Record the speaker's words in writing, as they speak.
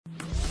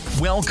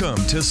Welcome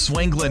to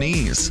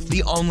Swanglinese,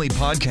 the only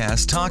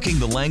podcast talking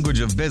the language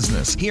of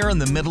business here in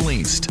the Middle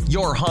East.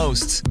 Your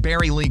hosts,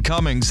 Barry Lee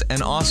Cummings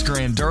and Oscar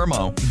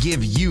Andermo,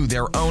 give you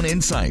their own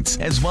insights,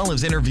 as well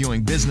as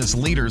interviewing business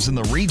leaders in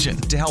the region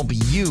to help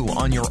you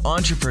on your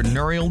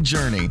entrepreneurial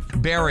journey.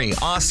 Barry,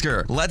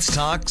 Oscar, let's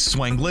talk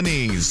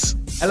Swanglinese.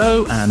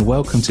 Hello and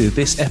welcome to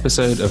this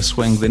episode of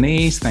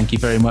Swanglinese. Thank you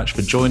very much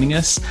for joining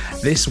us.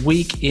 This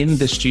week in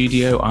the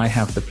studio, I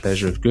have the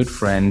pleasure of good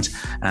friend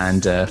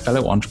and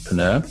fellow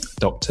entrepreneur,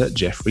 Dr.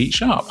 Jeffrey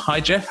Sharp.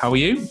 Hi, Jeff. How are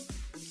you?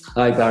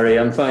 Hi, Barry.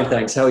 I'm fine,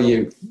 thanks. How are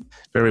you?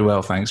 Very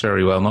well, thanks.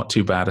 Very well. Not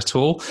too bad at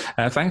all.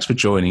 Thanks for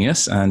joining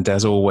us. And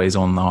as always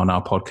on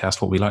our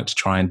podcast, what we like to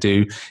try and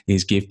do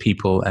is give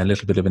people a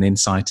little bit of an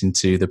insight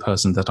into the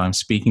person that I'm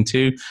speaking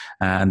to,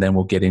 and then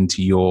we'll get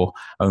into your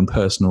own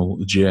personal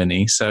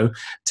journey. So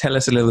tell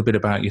us a little bit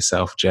about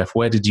yourself, Jeff.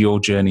 Where did your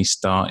journey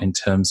start in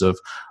terms of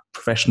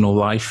professional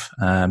life,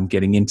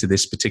 getting into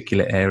this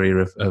particular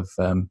area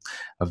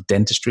of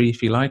dentistry,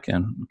 if you like?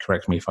 And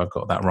correct me if I've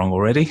got that wrong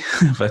already,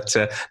 but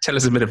tell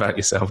us a bit about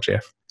yourself,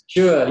 Jeff.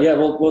 Sure. Yeah.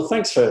 Well.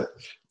 Thanks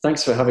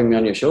for having me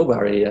on your show,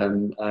 Barry.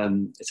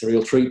 It's a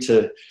real treat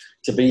to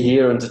be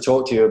here and to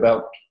talk to you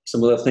about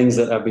some of the things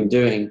that I've been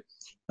doing.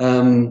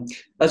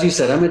 As you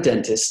said, I'm a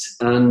dentist,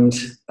 and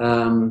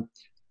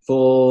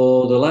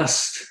for the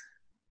last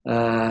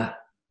where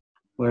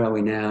are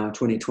we now?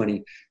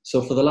 2020.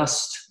 So for the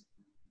last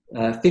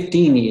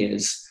 15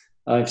 years,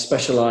 I've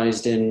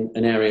specialised in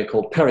an area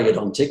called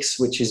periodontics,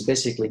 which is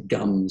basically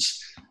gums.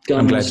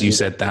 I'm glad you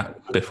said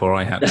that before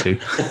I had to.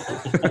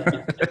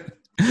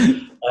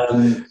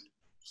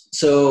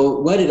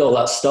 So where did all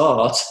that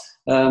start?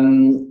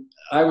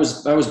 I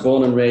was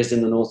born and raised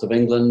in the north of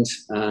England,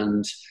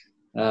 and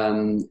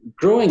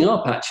growing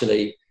up,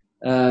 actually,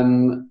 I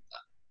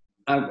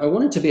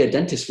wanted to be a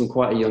dentist from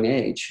quite a young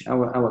age.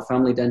 Our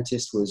family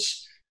dentist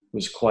was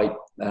quite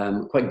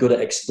good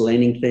at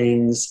explaining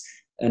things,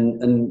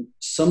 and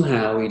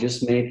somehow he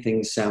just made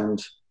things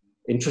sound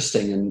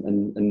interesting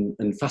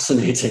and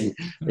fascinating,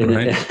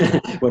 right.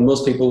 When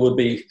most people would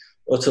be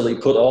utterly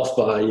put off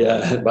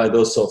by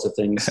those sorts of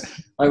things.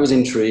 I was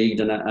intrigued,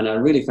 and I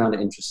really found it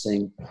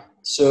interesting.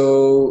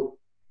 So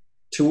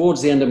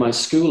towards the end of my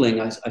schooling,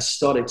 I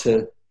started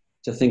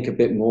to think a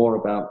bit more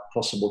about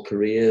possible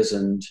careers,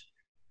 and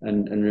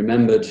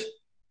remembered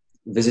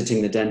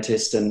visiting the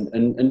dentist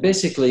and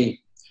basically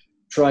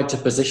tried to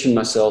position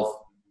myself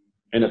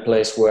in a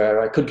place where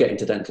I could get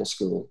into dental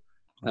school.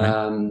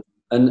 Right.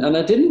 And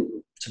I didn't,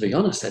 to be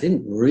honest, I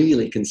didn't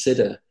really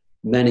consider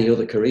many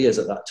other careers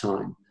at that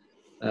time.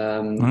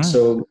 Right.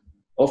 So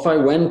off I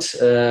went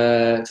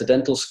to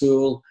dental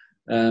school,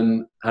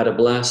 had a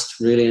blast,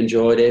 really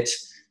enjoyed it,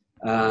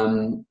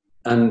 and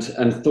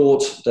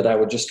thought that I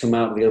would just come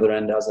out the other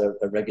end as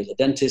a regular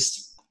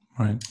dentist.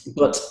 Right.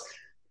 But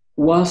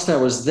whilst I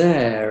was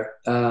there,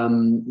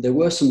 there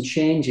were some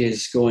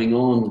changes going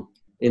on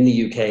in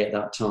the UK at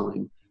that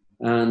time,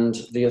 and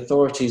the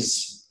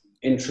authorities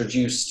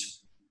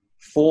introduced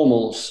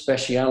formal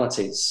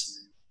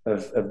specialities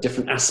of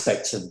different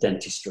aspects of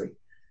dentistry.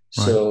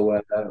 Right.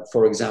 So,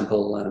 for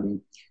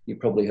example, you've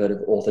probably heard of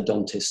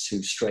orthodontists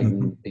who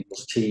straighten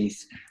people's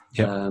teeth.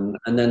 Yep.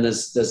 And then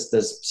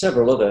there's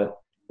several other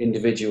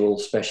individual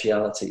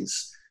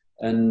specialities.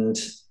 And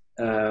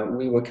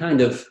we were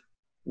kind of,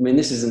 I mean,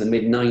 this is in the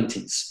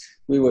mid-90s.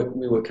 We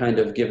were kind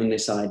of given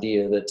this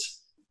idea that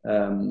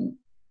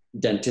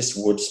dentists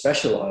would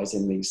specialize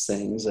in these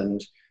things, and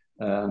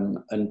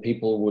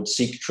people would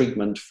seek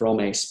treatment from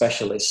a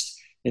specialist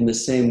in the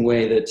same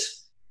way that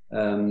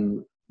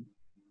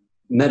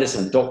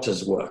medicine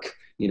doctors work.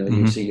 You know,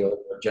 you see your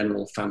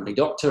general family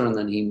doctor, and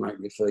then he might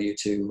refer you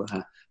to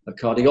a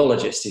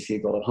cardiologist if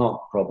you've got a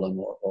heart problem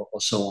or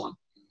so on.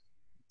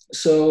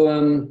 So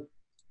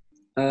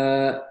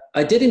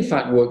I did in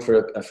fact work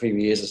for a few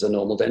years as a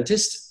normal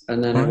dentist,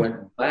 and then I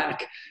went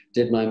back,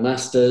 did my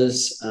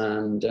master's,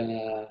 and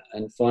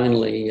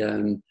finally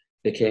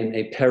became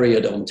a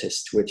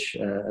periodontist, which,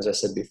 as I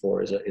said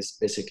before, is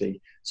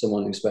basically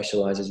someone who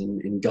specializes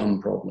in gum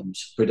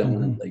problems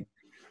predominantly.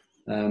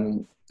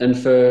 And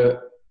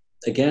for,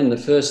 again, the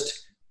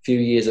first few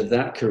years of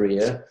that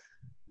career,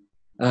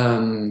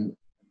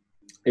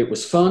 it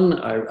was fun.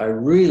 I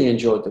really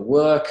enjoyed the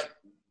work.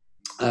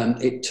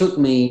 It took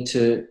me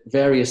to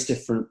various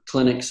different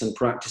clinics and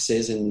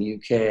practices in the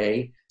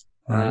UK.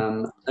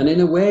 And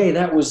in a way,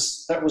 that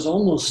was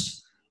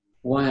almost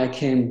why I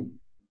came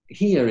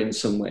here in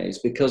some ways,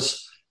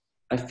 because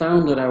I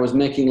found that I was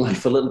making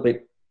life a little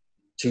bit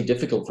too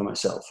difficult for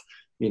myself.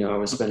 You know, I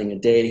was spending a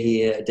day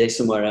here, a day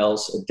somewhere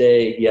else, a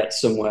day yet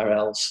somewhere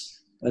else,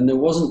 and there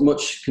wasn't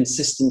much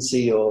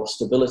consistency or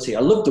stability. I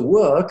loved the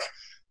work,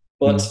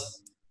 but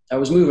I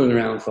was moving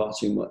around far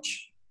too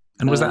much.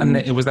 And was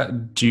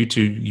that due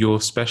to your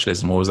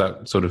specialism, or was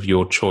that sort of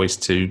your choice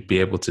to be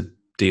able to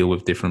deal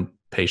with different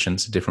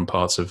patients in different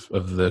parts of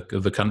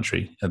the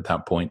country at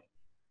that point?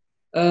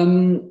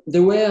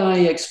 The way I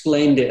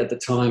explained it at the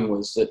time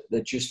was that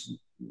there just,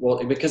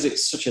 because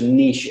it's such a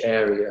niche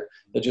area,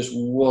 there just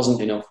wasn't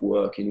enough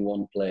work in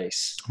one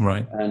place.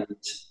 Right. And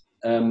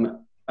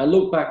I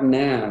look back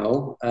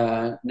now,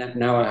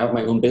 now I have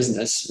my own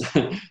business,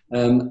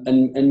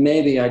 and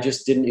maybe I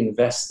just didn't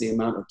invest the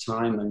amount of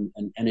time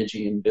and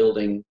energy in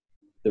building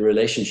the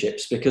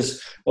relationships,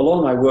 because a lot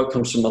of my work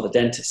comes from other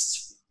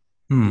dentists.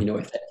 You know,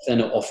 if they're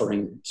not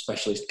offering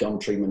specialist gum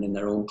treatment in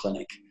their own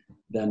clinic,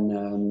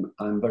 then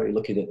I'm very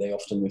lucky that they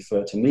often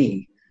refer to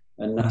me.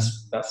 And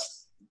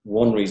that's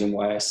one reason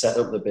why I set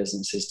up the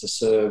business, is to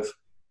serve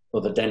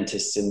other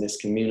dentists in this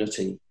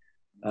community.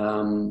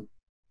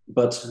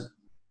 But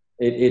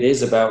it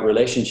is about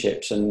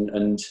relationships,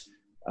 and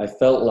I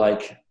felt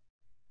like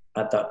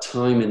at that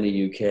time in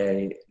the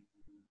UK,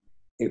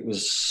 it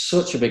was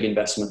such a big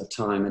investment of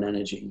time and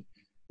energy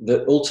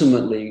that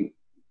ultimately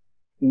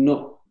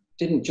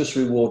didn't just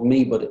reward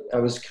me, but I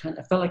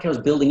felt like I was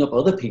building up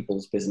other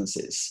people's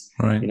businesses.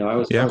 Right. You know, I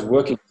was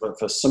working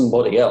for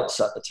somebody else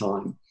at the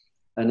time,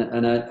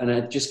 and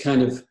I just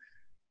kind of,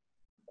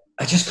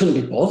 I just couldn't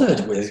be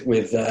bothered with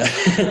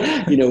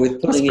you know,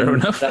 with putting in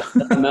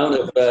that amount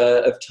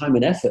of time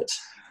and effort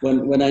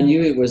when I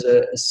knew it was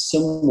a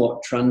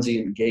somewhat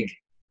transient gig.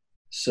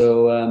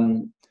 So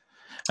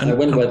I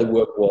went where the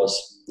work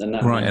was, and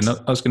that right. And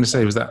I was going to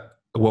say,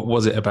 what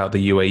was it about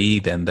the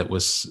UAE then that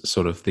was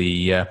sort of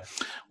the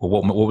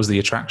what was the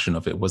attraction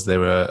of it? Was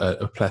there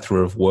a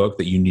plethora of work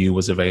that you knew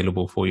was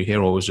available for you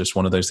here, or was it just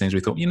one of those things we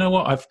thought, you know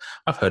what,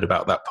 I've heard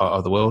about that part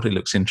of the world, it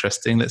looks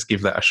interesting, let's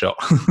give that a shot?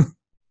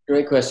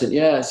 Great question.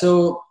 Yeah.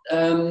 So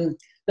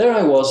there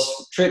I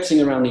was,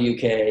 traipsing around the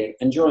UK,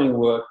 enjoying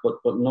work,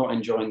 but not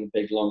enjoying the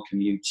big long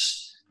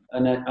commutes.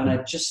 And I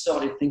just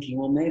started thinking,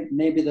 well,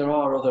 maybe there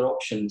are other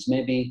options.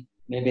 Maybe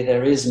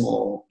there is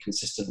more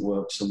consistent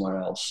work somewhere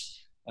else.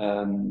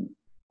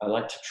 I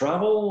like to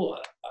travel.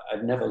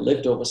 I'd never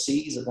lived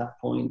overseas at that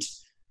point,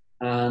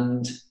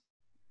 and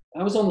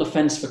I was on the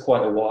fence for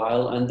quite a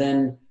while. And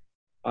then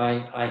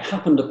I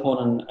happened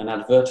upon an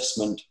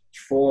advertisement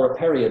for a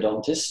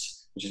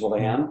periodontist, which is what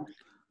I am,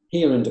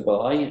 here in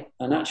Dubai.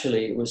 And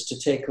actually it was to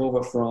take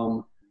over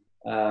from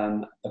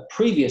a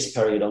previous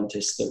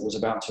periodontist that was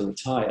about to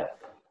retire.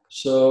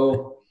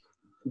 So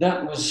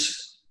that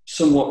was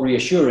somewhat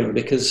reassuring,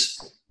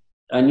 because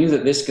I knew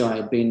that this guy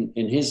had been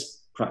in his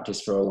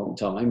practice for a long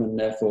time, and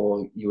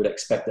therefore you would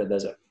expect that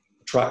there's a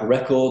track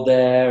record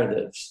there,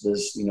 that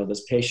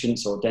there's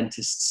patients or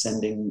dentists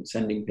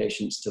sending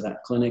patients to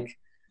that clinic.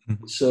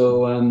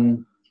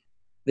 So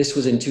this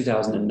was in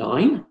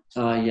 2009.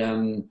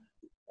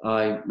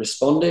 I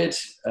responded.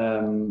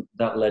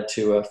 That led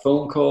to a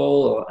phone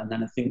call, and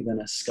then a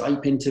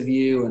Skype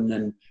interview, and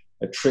then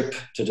a trip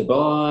to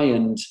Dubai,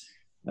 and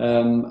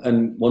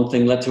one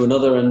thing led to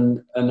another,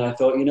 and I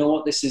thought, you know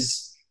what, this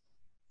is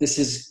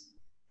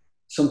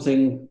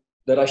something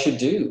that I should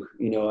do.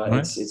 You know, right.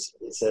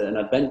 It's an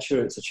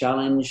adventure, it's a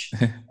challenge,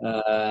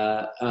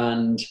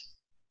 and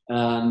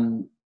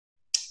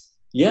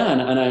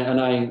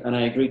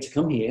I agreed to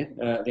come here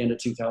at the end of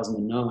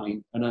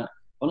 2009, and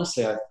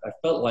honestly, I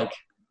felt like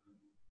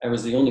I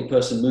was the only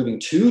person moving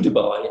to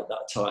Dubai at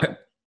that time.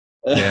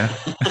 Yeah.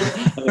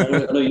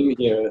 I know you were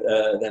here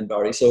then,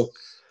 Barry. So,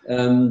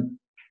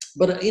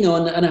 but you know,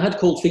 and I had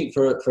cold feet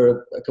for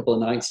a couple of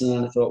nights, and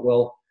then I thought,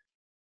 well,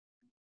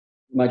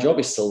 my job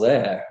is still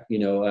there. You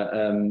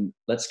know,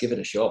 let's give it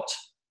a shot.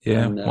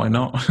 Yeah, and, why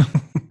not?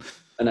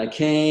 And I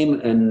came,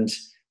 and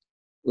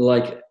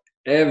like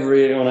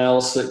everyone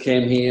else that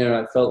came here,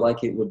 I felt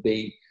like it would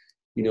be,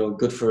 you know,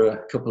 good for a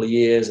couple of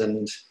years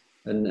and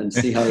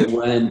see how it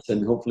went,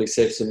 and hopefully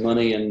save some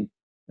money. And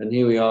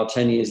here we are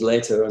 10 years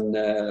later, and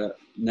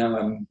now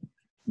I'm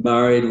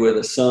married with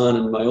a son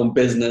and my own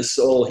business,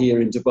 all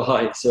here in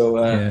Dubai. So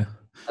yeah.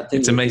 I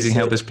think it's amazing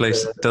how this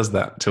place does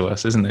that to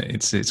us, isn't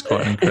it? It's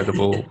quite an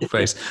incredible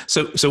place.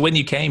 So when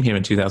you came here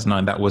in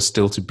 2009, that was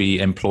still to be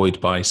employed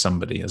by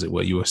somebody, as it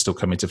were. You were still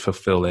coming to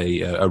fulfill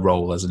a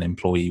role as an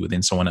employee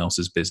within someone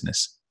else's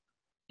business.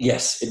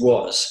 Yes, it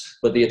was.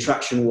 But the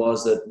attraction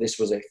was that this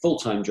was a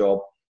full-time job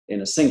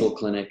in a single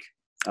clinic.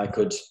 I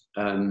could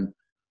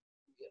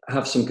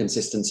have some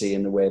consistency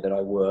in the way that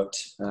I worked,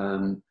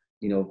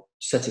 you know,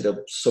 set it up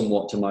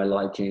somewhat to my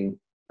liking,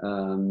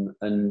 and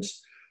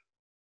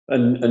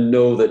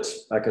know that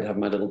I could have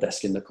my little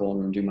desk in the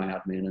corner and do my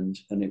admin,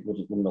 and it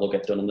wouldn't all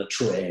get done on the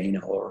train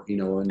or, you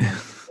know, in a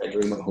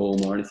bedroom at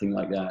home or anything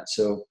like that.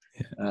 So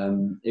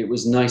it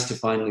was nice to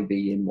finally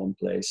be in one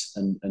place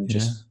and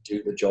just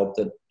do the job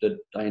that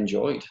I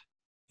enjoyed.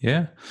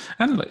 Yeah.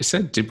 And like you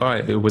said,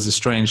 Dubai, it was a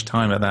strange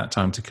time at that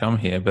time to come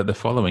here, but the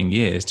following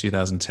years,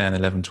 2010,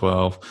 11,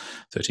 12,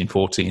 13,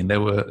 14,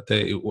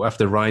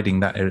 after riding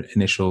that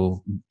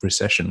initial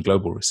recession,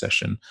 global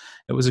recession,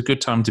 it was a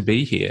good time to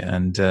be here.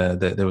 And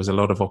there was a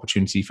lot of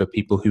opportunity for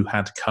people who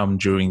had come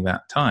during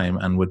that time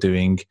and were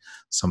doing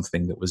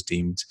something that was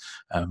deemed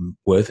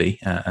worthy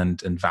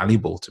and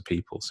valuable to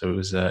people. So it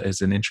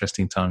was an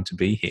interesting time to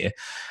be here.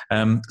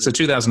 So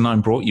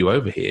 2009 brought you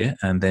over here,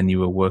 and then you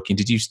were working.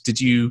 Did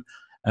you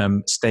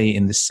stay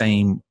in the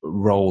same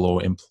role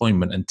or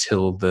employment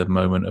until the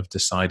moment of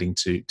deciding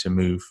to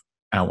move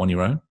out on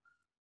your own?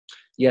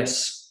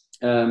 Yes.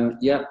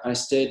 I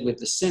stayed with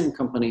the same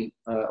company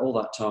all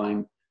that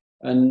time.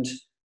 And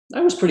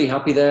I was pretty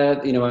happy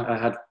there. You know, I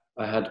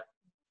had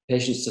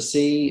patients to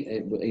see,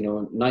 you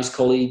know, nice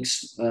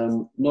colleagues,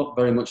 not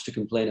very much to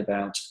complain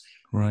about.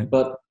 Right.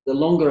 But the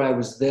longer I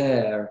was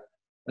there,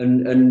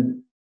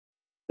 and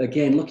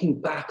again,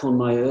 looking back on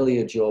my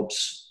earlier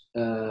jobs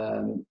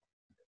prior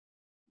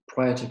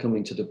to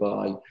coming to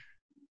Dubai,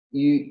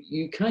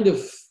 you kind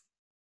of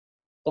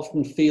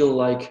often feel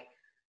like,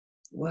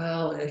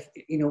 well, if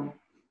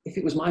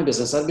it was my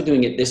business, I'd be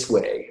doing it this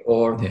way,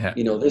 or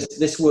you know,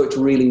 this worked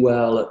really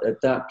well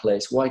at that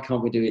place. Why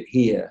can't we do it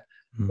here?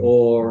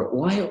 Or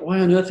why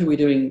on earth are we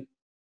doing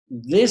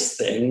this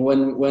thing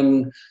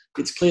when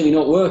it's clearly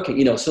not working?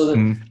 You know, so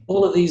that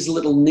all of these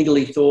little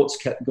niggly thoughts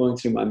kept going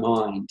through my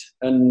mind.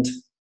 And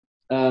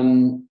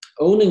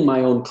owning my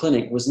own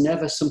clinic was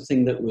never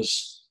something that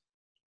was.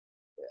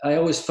 I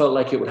always felt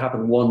like it would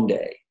happen one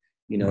day.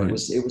 You know, it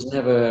was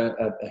never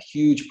a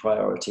huge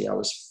priority. I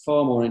was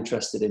far more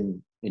interested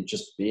in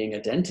just being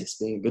a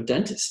dentist, being a good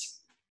dentist.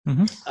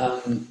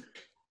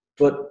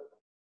 But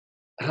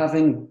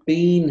having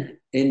been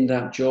in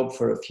that job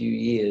for a few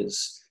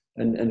years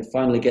and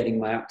finally getting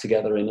my act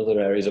together in other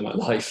areas of my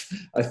life,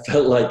 I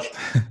felt like,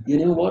 you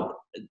know what,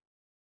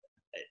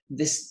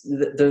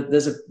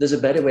 there's a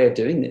better way of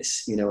doing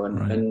this, you know,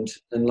 and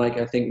like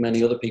I think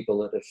many other people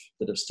that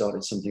have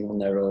started something on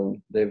their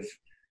own,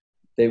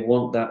 they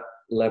want that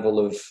level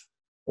of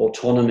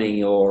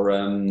autonomy, or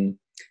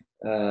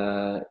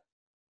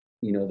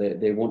you know,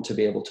 they want to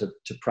be able to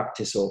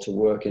practice or to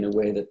work in a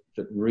way that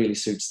really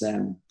suits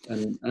them,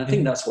 and I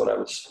think that's what I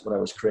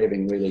was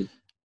craving, really.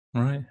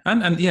 Right.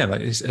 And yeah,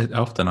 like it's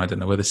often, I don't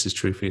know whether this is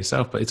true for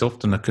yourself, but it's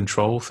often a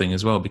control thing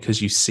as well,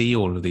 because you see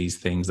all of these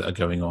things that are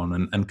going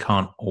on and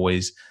can't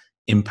always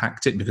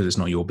impact it because it's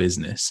not your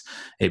business.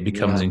 It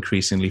becomes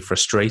increasingly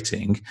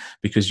frustrating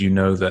because you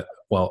know that,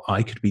 well,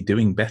 I could be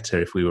doing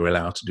better if we were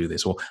allowed to do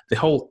this, or the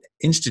whole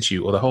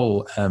institute or the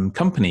whole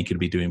company could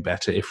be doing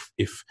better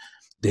if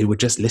they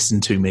would just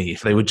listen to me, if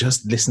they would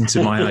just listen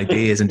to my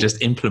ideas and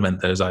just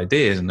implement those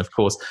ideas. And of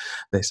course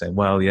they say,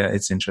 well, yeah,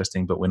 it's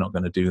interesting, but we're not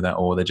going to do that,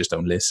 or they just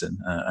don't listen.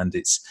 And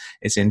it's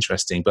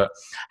interesting. But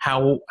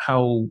how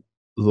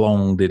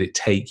long did it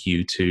take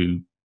you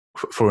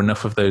for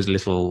enough of those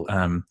little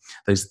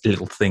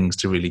things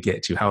to really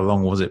get you? How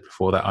long was it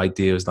before that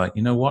idea was like,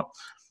 you know what,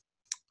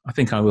 I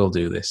think I will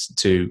do this,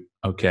 to,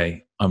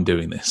 okay, I'm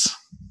doing this?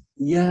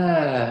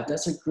 Yeah,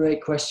 that's a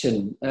great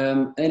question.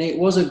 And it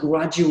was a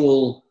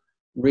gradual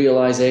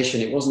realization.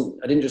 I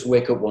didn't just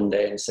wake up one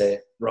day and say,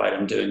 right,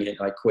 I'm doing it,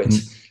 I quit.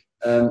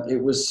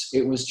 It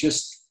was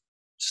just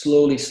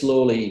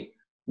slowly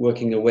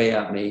working away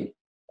at me.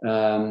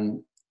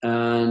 And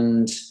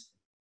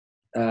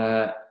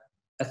I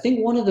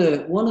think one of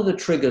the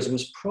triggers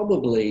was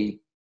probably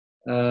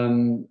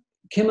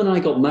Kim and I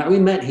got married. We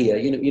met here.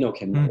 You know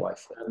Kim, my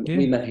wife.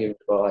 We met here in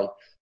Dubai,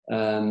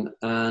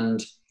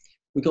 and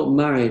we got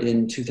married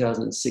in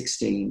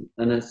 2016.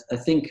 And I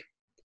think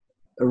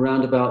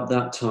around about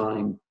that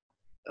time,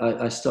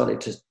 I started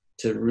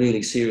to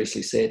really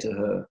seriously say to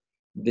her,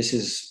 "This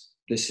is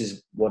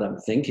what I'm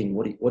thinking.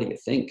 What do you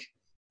think?"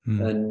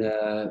 And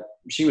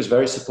she was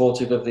very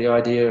supportive of the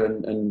idea,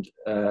 and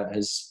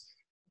has.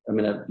 I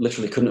mean, I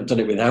literally couldn't have done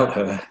it without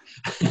her.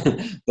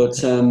 But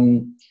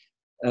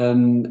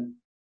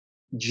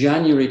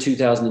January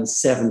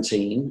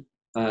 2017,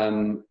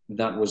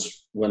 that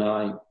was when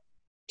I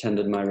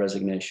tendered my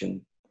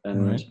resignation,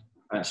 and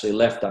actually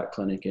left that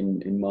clinic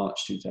in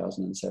March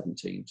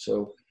 2017.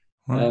 So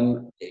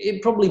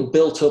it probably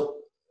built up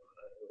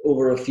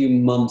over a few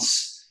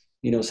months,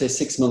 you know, say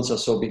 6 months or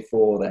so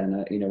before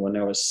then, you know, when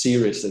I was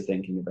seriously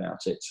thinking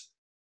about it.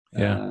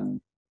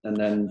 And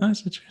then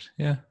that's interesting.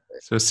 Yeah.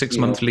 So a 6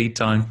 month lead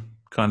time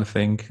kind of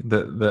thing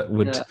that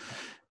would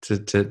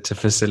to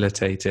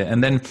facilitate it.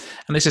 And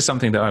this is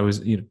something that I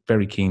was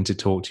very keen to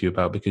talk to you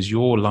about, because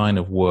your line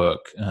of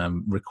work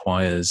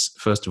requires,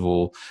 first of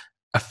all,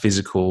 a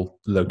physical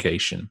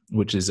location,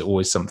 which is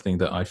always something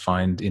that I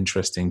find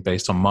interesting.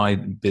 Based on my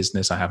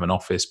business, I have an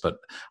office, but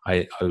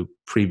I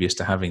previous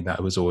to having that,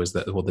 it was always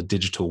that, well, the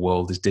digital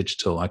world is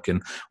digital. I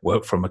can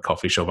work from a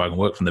coffee shop. I can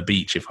work from the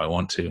beach if I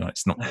want to.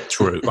 It's not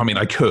true. I mean,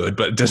 I could,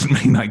 but it doesn't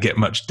mean I get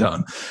much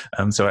done.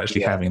 So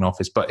actually having an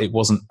office, but it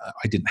wasn't,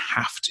 I didn't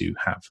have to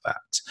have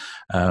that.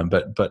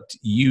 But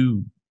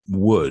you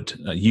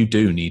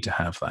do need to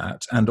have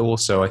that. And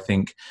also I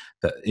think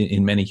that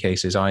in many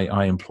cases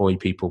I employ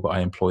people, but I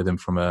employ them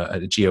from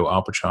a geo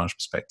arbitrage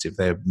perspective.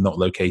 They're not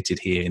located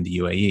here in the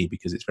UAE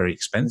because it's very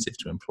expensive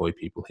to employ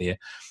people here.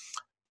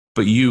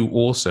 But you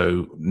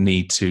also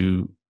need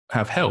to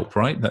have help,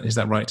 right? Is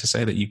that right to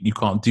say that you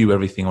can't do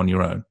everything on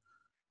your own?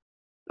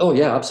 Oh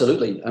yeah,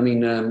 absolutely. I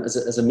mean,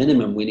 as a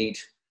minimum,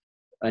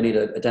 I need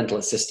a dental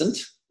assistant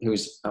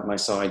who's at my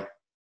side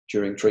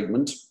during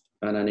treatment,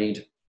 and I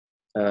need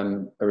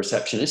a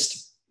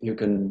receptionist who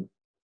can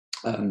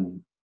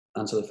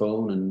answer the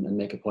phone and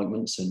make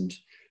appointments and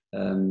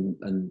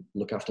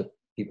look after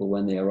people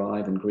when they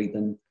arrive and greet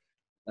them.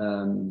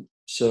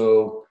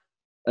 So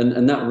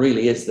that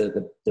really is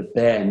the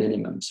bare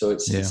minimum. So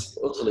it's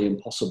utterly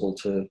impossible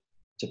to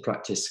to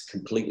practice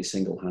completely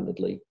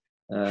single-handedly.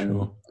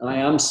 Sure. I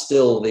am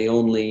still the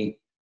only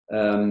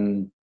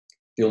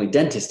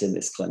dentist in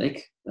this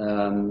clinic.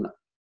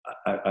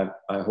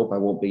 I hope I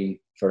won't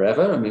be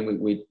forever. I mean,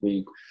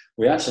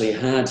 we actually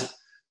had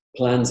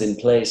plans in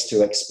place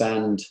to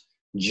expand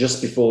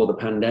just before the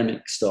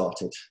pandemic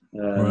started.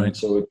 Right.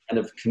 So we kind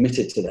of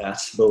committed to that,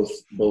 both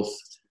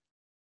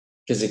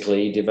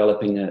physically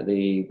developing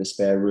the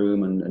spare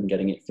room and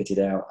getting it fitted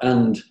out,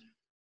 and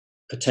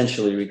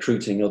potentially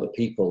recruiting other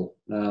people.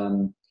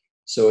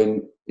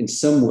 So in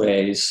some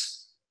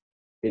ways,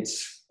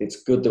 it's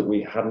good that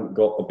we hadn't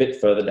got a bit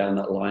further down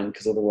that line,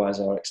 because otherwise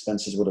our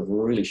expenses would have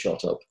really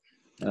shot up.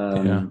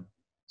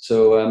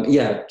 So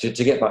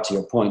to get back to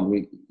your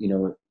point,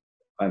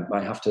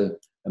 I have to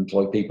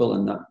employ people,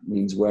 and that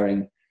means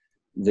wearing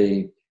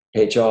the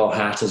HR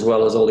hat as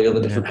well as all the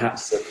other different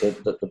hats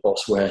that the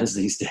boss wears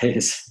these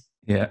days.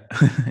 Yeah,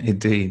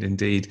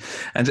 indeed.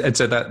 And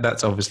so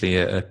that's obviously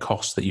a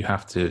cost that you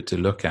have to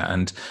look at,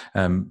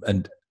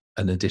 and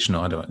an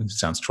additional, it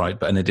sounds trite,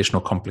 but an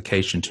additional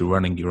complication to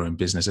running your own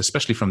business,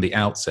 especially from the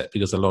outset,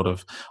 because a lot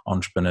of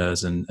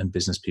entrepreneurs and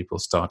business people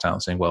start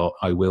out saying, well,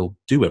 I will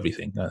do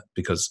everything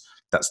because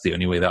that's the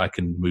only way that I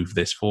can move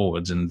this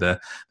forwards. And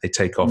they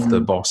take off the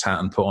boss hat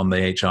and put on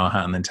the HR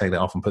hat, and then take that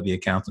off and put the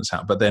accountant's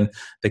hat. But then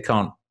they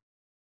can't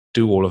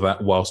do all of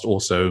that whilst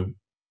also,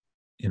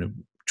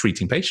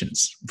 treating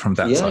patients from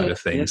that side of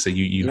things. Yeah. So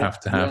you have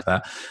to have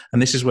that.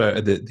 And this is where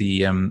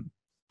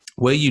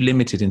were you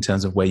limited in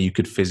terms of where you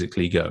could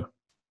physically go,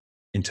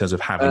 in terms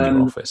of having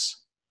your office?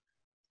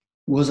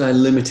 Was I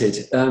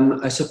limited?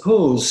 I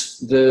suppose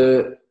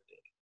there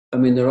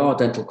are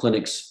dental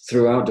clinics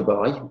throughout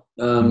Dubai.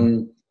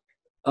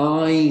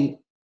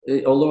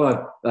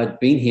 Although I'd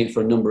been here for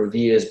a number of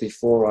years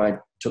before I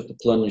took the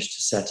plunge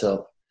to set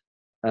up,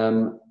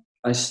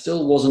 I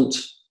still wasn't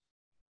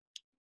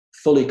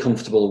fully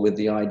comfortable with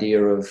the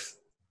idea of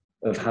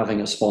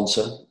having a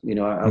sponsor.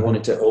 I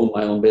wanted to own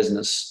my own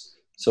business.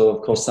 So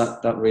of course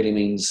that really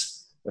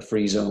means a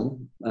free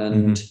zone.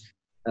 And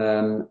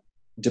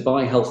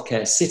Dubai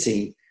Healthcare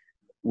City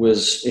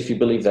was, if you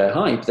believe their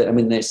hype,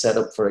 they set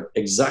up for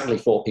exactly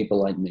 4 people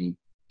like me: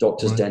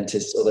 doctors,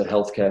 dentists, other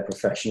healthcare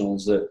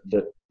professionals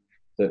that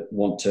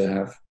want to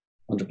have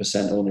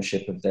 100%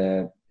 ownership of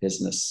their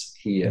business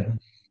here.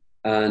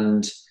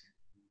 And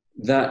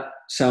that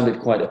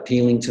sounded quite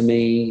appealing to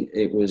me.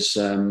 It was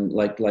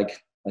like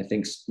I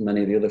think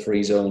many of the other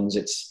free zones,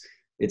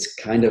 it's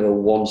kind of a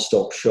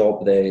one-stop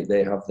shop.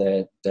 They have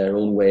their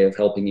own way of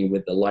helping you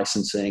with the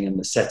licensing and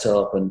the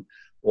setup and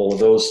all of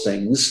those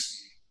things.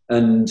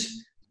 And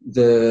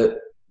the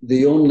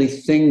only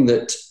thing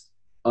that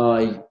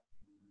I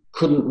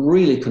couldn't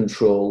really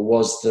control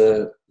was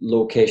the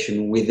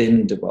location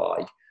within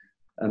Dubai.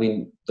 I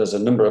mean, there's a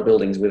number of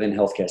buildings within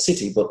Healthcare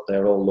City, but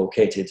they're all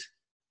located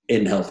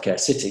in Healthcare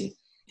City.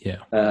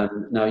 Yeah.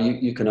 Now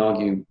you can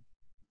argue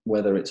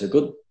whether it's a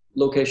good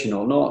location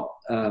or not.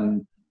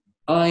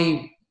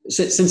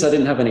 Since I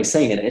didn't have any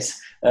say in it,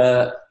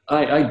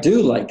 I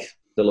do like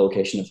the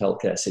location of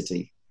Healthcare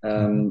City.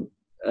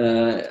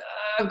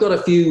 I've got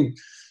a few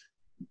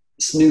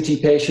snooty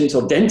patients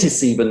or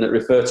dentists even that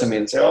refer to me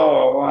and say,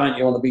 "Oh, why aren't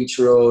you on the beach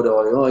road?"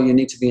 Or, "Oh, you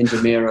need to be in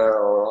Jumeirah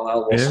or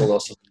Al Wasl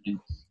or something."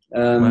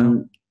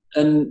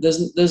 And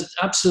there's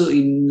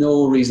absolutely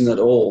no reason at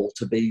all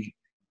to be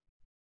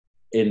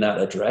in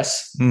that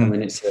address. I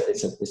mean,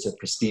 it's a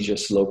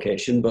prestigious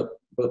location, but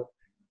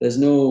there's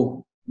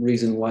no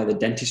reason why the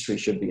dentistry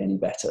should be any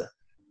better.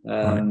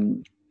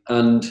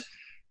 And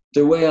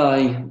the way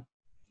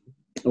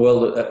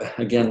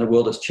again, the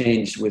world has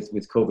changed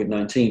with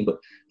COVID-19, but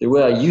the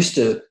way I used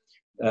to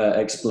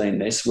explain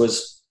this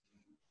was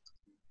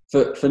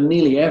for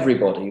nearly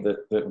everybody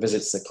that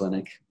visits the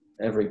clinic,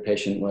 every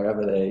patient,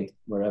 wherever they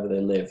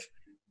live,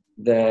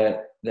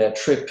 their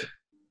trip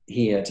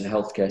here to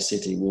Healthcare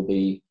City will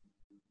be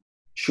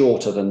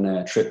shorter than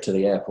their trip to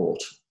the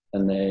airport,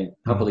 and they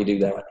happily do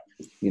that,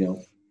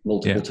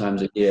 multiple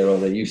times a year, or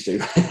they used to.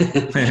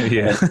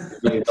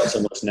 Maybe not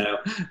so much now.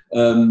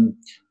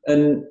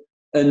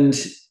 And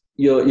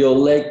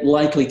you're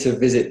likely to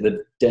visit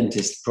the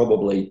dentist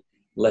probably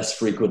less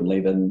frequently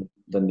than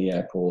the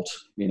airport,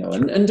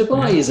 And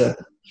Dubai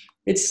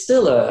it's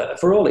still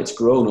for all it's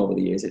grown over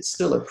the years, it's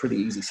still a pretty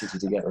easy city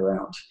to get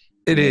around.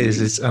 It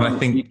is, and I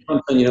think you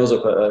can't turn your nose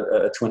up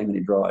a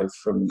 20-minute drive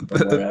from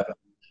wherever.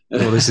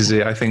 Well, this is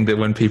it. I think that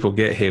when people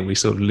get here, we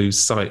sort of lose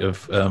sight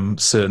of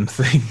certain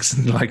things.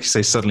 And like you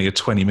say, suddenly a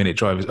 20-minute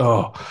drive is,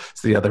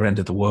 it's the other end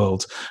of the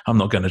world. I'm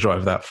not going to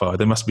drive that far.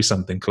 There must be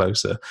something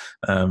closer.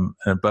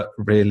 But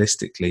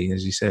realistically,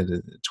 as you said,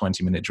 a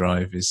 20-minute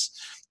drive is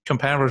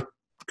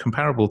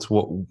comparable to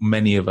what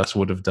many of us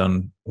would have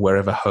done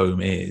wherever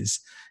home is.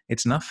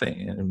 It's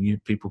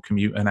nothing. People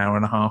commute an hour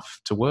and a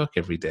half to work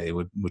every day,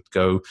 would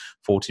go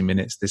 40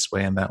 minutes this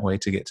way and that way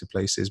to get to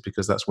places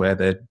because that's where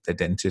their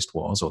dentist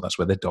was or that's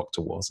where their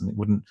doctor was, and it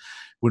wouldn't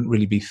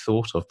really be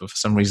thought of. But for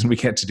some reason we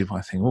get to Dubai,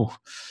 I think,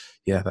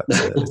 yeah,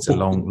 it's a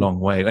long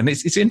way. And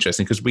it's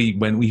interesting because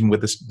even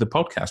with the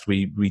podcast,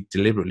 we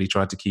deliberately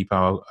tried to keep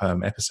our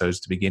episodes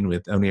to begin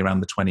with only around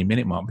the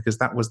 20-minute mark, because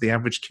that was the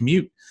average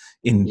commute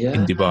in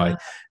Dubai,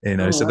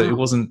 so that it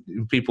wasn't,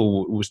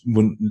 people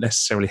wouldn't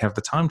necessarily have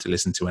the time to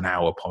listen to an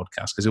hour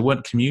podcast, because they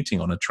weren't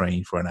commuting on a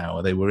train for an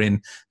hour. They were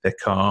in their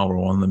car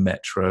or on the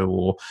metro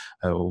or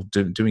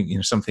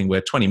doing something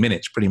where 20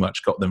 minutes pretty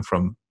much got them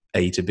from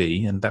A to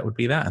B, and that would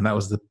be that. And that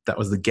was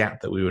the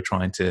gap that we were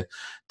trying to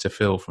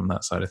fill from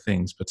that side of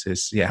things. But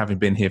having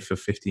been here for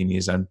 15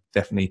 years, I'm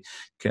definitely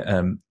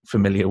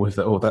familiar with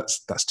that. Oh,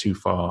 that's too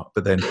far.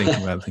 But then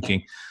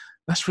thinking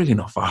that's really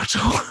not far at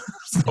all.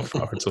 It's not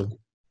far at all.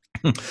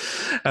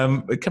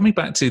 Coming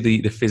back to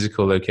the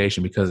physical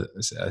location, because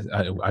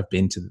I've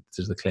been to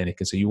the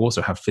clinic, and so you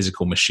also have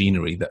physical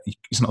machinery that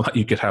it's not like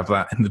you could have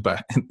that in the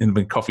back in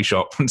the coffee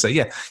shop and say,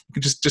 yeah, you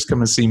could just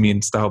come and see me in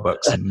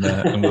Starbucks, and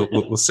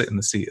we'll sit in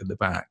the seat at the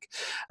back.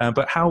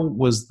 But how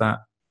was that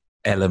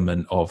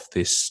element of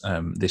this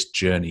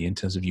journey, in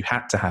terms of you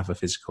had to have a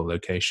physical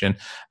location,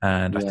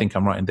 and I think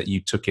I'm right in that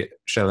you took it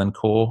shell and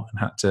core and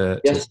had to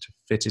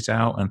fit it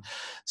out. And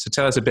so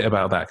tell us a bit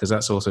about that, because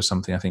that's also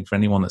something I think for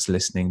anyone that's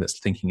listening that's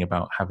thinking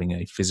about having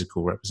a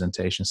physical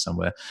representation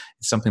somewhere,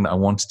 it's something that I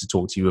wanted to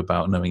talk to you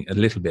about, knowing a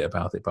little bit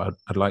about it, but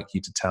I'd like you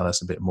to tell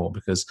us a bit more,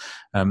 because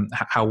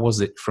how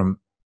was it from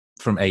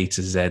A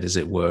to Z, as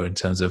it were, in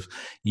terms of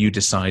you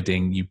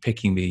deciding, you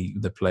picking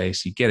the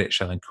place, you get it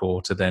shell and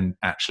core, to then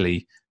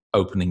actually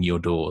opening your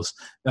doors?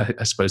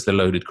 I suppose the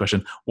loaded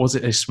question, was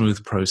it a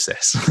smooth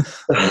process?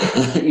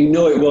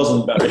 It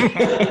wasn't, Barry.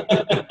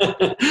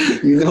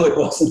 It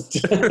wasn't.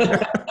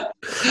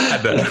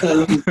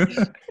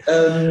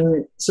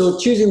 So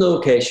choosing the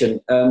location,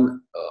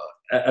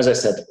 as I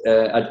said,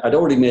 I'd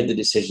already made the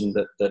decision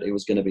that it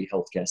was going to be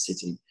Healthcare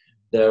City.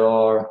 There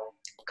are a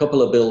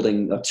couple of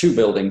two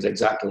buildings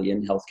exactly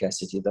in Healthcare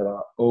City that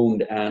are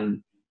owned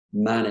and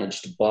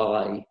managed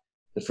by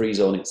the Free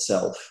Zone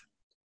itself.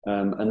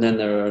 And then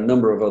there are a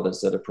number of others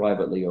that are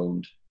privately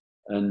owned.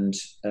 And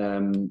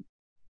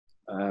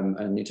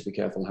I need to be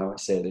careful how I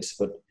say this,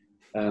 but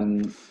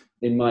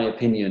in my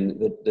opinion,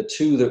 the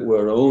two that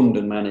were owned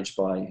and managed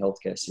by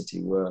Healthcare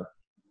City were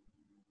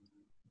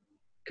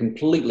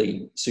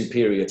completely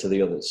superior to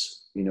the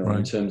others, right,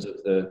 in terms of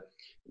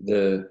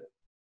the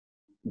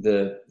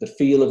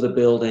feel of the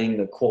building,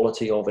 the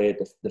quality of it,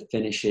 the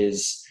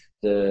finishes,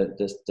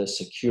 the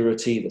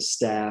security, the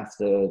staff,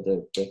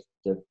 the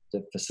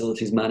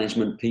facilities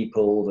management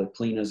people, the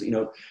cleaners.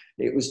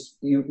 It was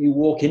you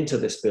walk into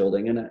this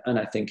building, and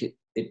I think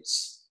it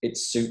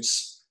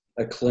suits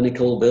a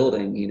clinical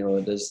building.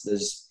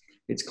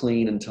 It's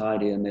clean and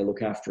tidy, and they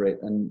look after it.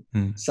 And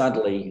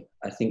sadly,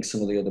 I think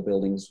some of the other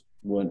buildings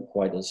weren't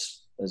quite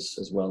as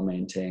well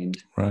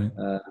maintained. Right.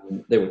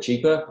 They were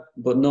cheaper,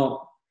 but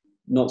not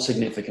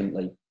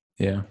significantly.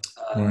 Yeah.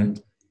 Right.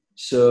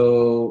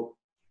 So.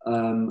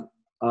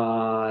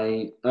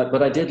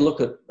 But I did look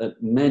at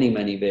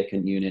many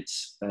vacant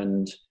units,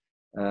 and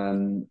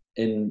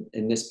in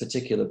this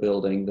particular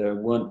building, there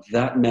weren't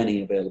that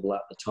many available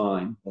at the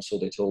time, or so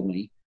they told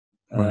me.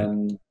 Right.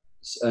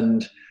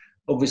 And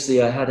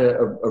obviously, I had a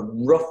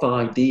rough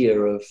idea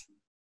of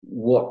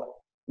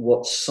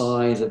what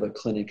size of a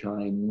clinic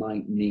I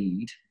might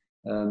need.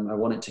 I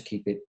wanted to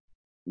keep it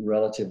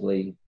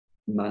relatively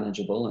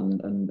manageable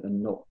and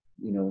not,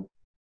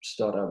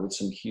 start out with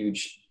some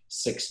huge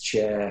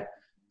 6-chair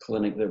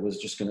clinic that was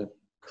just going to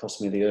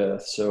cost me the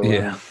earth. So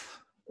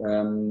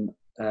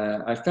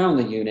I found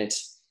the unit,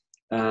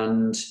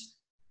 and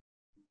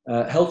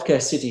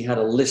Healthcare City had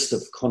a list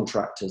of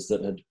contractors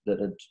that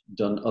had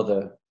done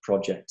other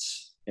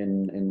projects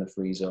in the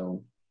Free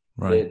Zone.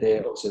 Right. They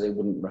obviously they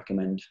wouldn't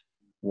recommend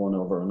one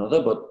over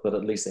another, but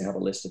at least they have a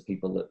list of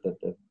people that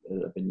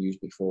have been used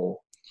before.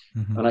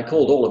 Mm-hmm. And I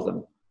called all of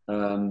them,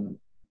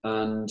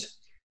 and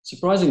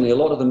surprisingly, a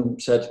lot of them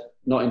said,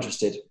 not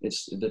interested.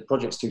 The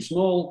project's too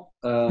small.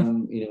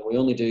 We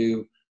only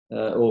do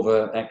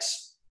over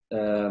X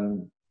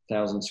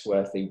thousand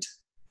square feet.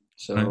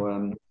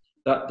 So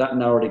that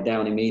narrowed it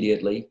down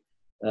immediately.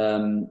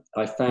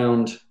 I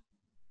found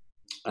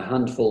a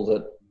handful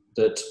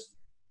that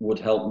would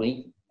help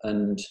me,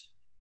 and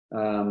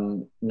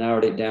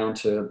narrowed it down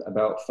to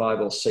about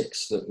 5 or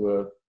 6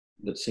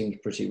 that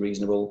seemed pretty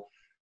reasonable.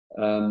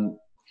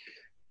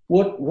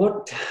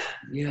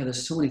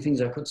 There's so many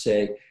things I could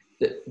say.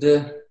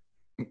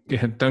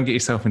 Don't get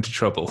yourself into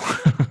trouble.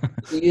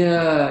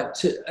 I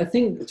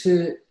think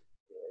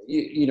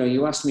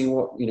you asked me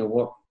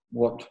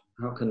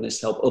how can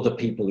this help other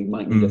people who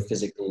might need a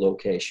physical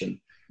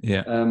location?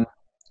 Yeah.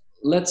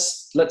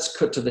 Let's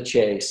cut to the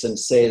chase and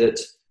say that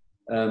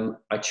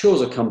I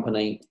chose a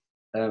company.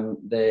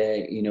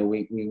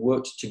 We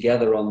worked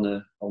together on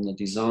the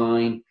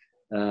design,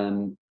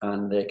 and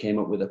they came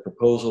up with a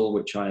proposal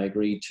which I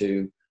agreed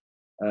to.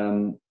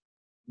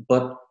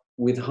 But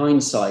with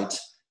hindsight,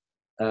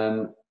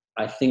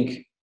 I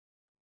think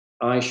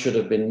I should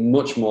have been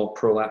much more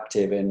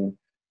proactive in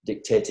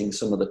dictating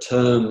some of the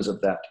terms of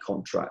that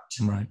contract.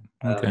 Right.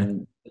 Okay.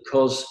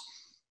 Because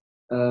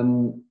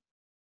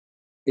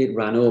it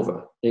ran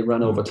over. It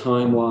ran over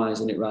time-wise,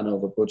 and it ran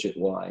over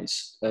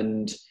budget-wise.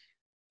 And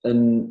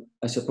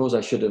I suppose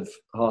I should have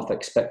half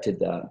expected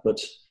that. But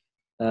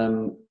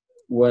and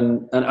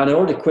I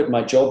already quit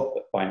my job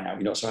by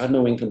now, so I had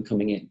no income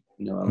coming in.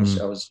 I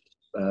was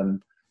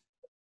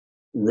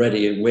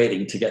ready and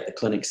waiting to get the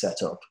clinic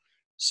set up.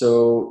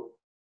 So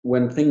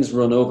when things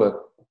run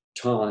over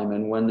time,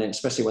 and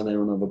especially when they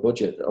run over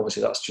budget,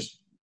 obviously that's just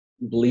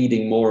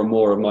bleeding more and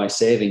more of my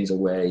savings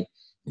away.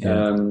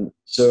 Yeah.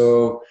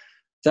 So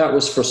that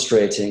was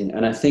frustrating.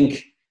 And I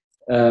think,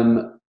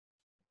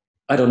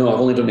 I don't know, I've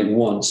only done it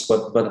once,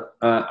 but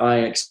I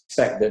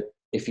expect that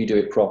if you do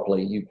it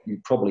properly, you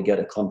probably get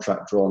a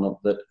contract drawn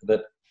up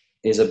that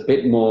is a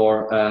bit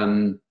more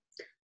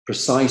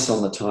precise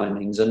on the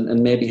timings,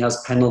 and maybe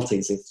has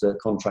penalties if the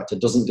contractor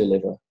doesn't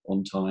deliver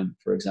on time,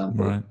 for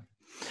example. Right.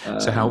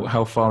 So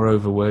how far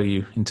over were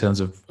you in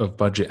terms of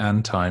budget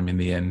and time in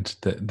the end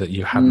that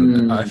you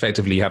hadn't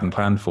effectively you hadn't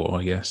planned for,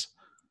 I guess?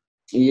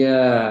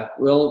 Yeah.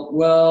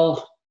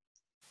 Well,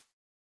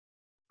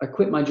 I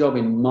quit my job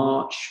in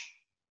March.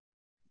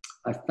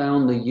 I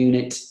found the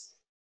unit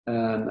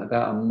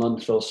about a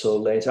month or so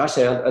later.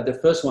 Actually, the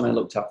first one I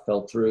looked at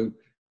fell through.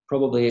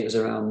 Probably it was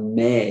around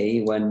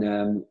May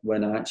when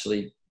I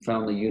actually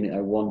found the unit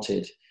I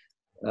wanted.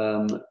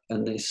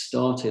 And they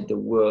started the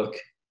work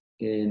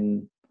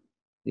in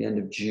the end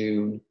of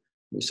June.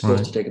 It was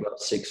supposed to take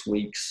about 6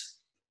 weeks.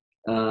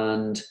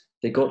 And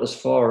they got as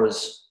far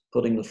as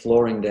putting the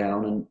flooring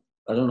down. And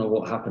I don't know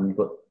what happened,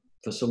 but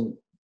for some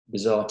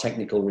bizarre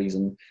technical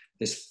reason,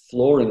 this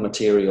flooring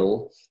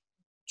material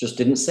just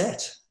didn't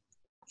set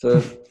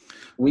for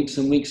weeks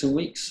and weeks and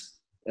weeks.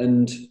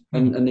 And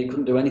they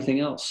couldn't do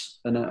anything else.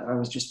 And I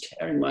was just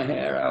tearing my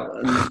hair out.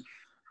 And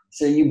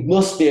so you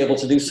must be able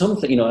to do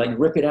something, like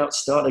rip it out,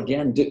 start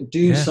again,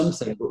 do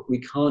something. But we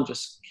can't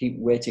just keep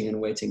waiting and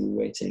waiting and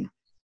waiting.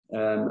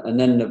 And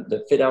then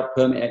the fit out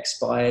permit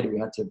expired. We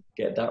had to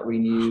get that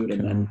renewed.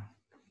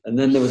 And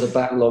then there was a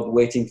backlog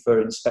waiting for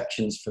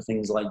inspections for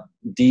things like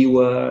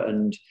DEWA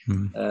and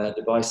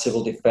Dubai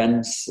Civil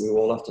Defence. We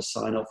all have to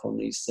sign off on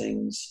these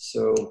things.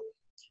 So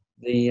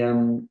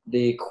the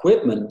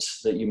equipment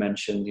that you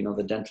mentioned,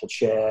 the dental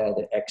chair,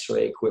 the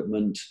X-ray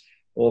equipment,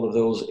 all of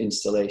those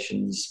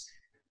installations,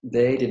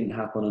 they didn't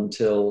happen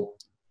until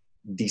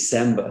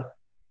December.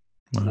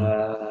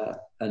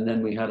 And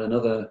then we had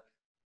another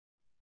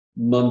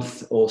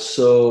month or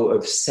so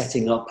of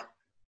setting up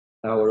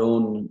our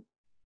own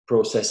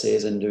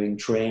processes and doing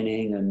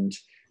training and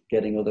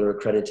getting other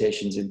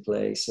accreditations in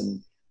place.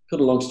 And cut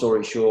a long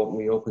story short,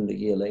 we opened a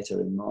year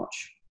later in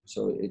March.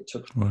 So it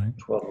took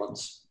 12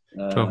 months.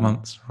 12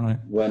 months, right.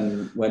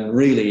 When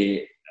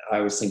really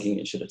I was thinking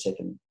it should have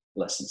taken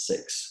less than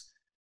 6.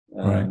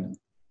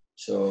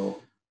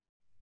 So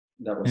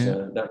that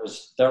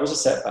was a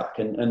setback,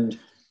 and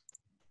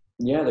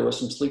there were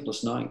some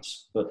sleepless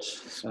nights, but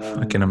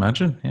I can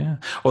imagine. Yeah.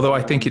 Although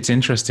I think it's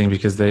interesting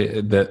because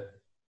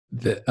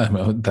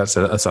that's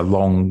a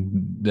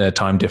long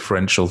time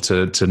differential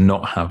to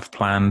not have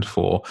planned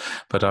for.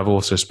 But I've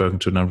also spoken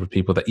to a number of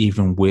people that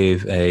even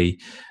with a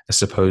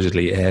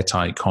supposedly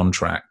airtight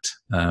contract,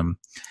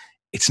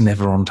 it's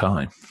never on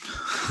time.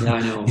 Yeah,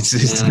 I know.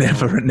 It's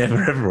never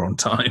ever on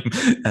time,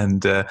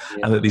 and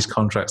that these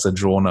contracts are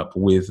drawn up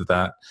with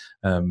that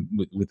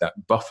with that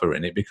buffer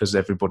in it because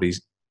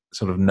everybody's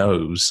sort of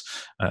knows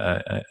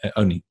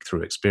only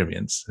through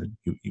experience.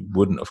 You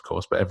wouldn't, of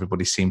course, but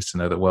everybody seems to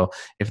know that, well,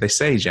 if they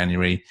say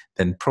January,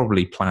 then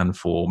probably plan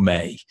for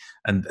May.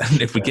 And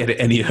if we get it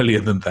any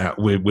earlier than that,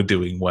 we're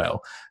doing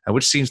well,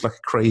 which seems like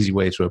a crazy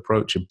way to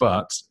approach it.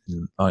 But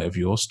in light of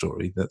your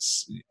story, that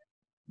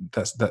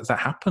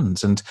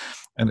happens. And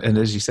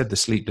as you said, the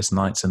sleepless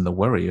nights and the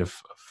worry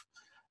of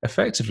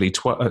effectively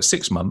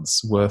 6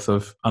 months worth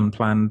of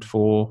unplanned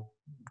for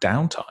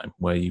downtime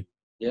where you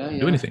don't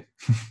do anything.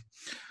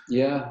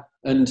 Yeah,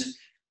 and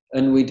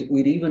I'd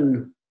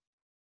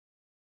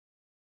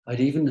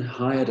even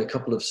hired a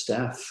couple of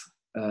staff.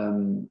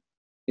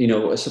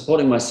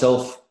 Supporting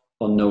myself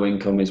on no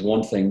income is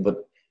one thing,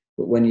 but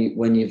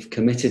when you've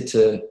committed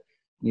to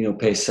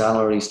pay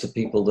salaries to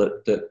people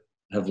that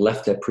have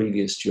left their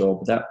previous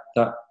job, that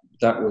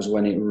was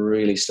when it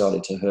really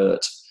started to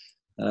hurt.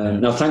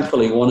 Now,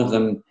 thankfully, one of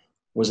them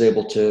was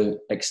able to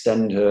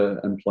extend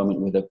her employment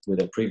with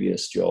a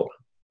previous job,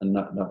 and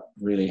that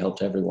really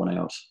helped everyone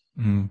out.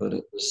 But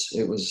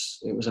it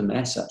was a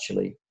mess,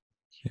 actually.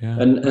 Yeah,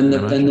 and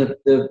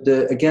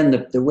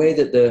the way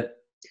that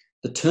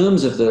the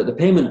terms of the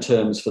payment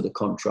terms for the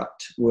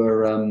contract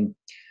were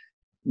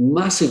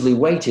massively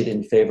weighted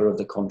in favor of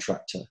the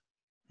contractor.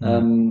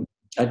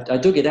 I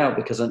dug it out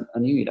because I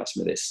knew you'd ask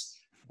me this.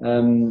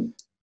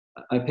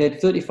 I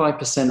paid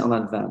 35% on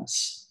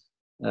advance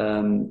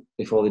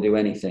before they do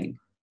anything.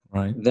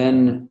 Right.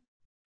 Then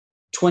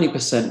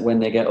 20% when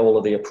they get all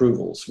of the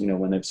approvals,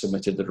 when they've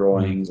submitted the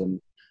drawings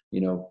and,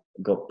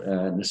 got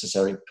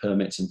necessary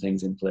permits and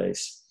things in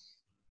place.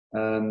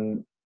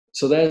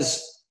 So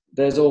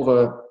there's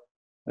over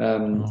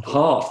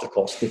half the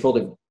cost before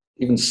they've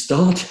even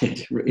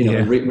started,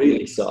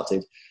 really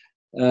started.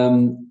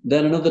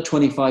 then another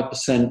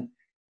 25%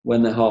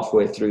 when they're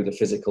halfway through the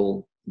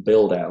physical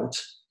build out,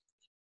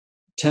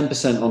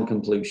 10% on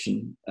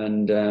completion,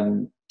 and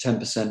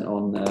 10%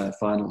 on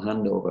final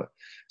handover.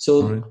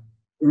 So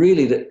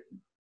really,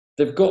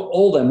 they've got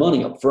all their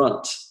money up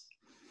front,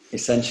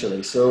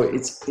 essentially. So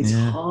it's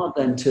hard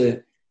then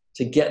to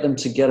get them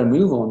to get a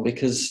move on,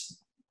 because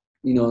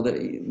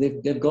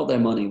they've got their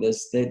money.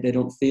 They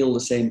don't feel the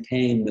same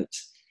pain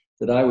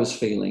that I was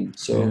feeling.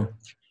 So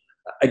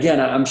again,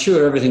 I'm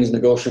sure everything's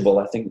negotiable.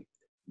 I think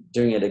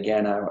doing it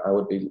again, I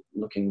would be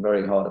looking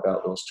very hard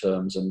about those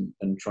terms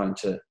and trying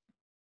to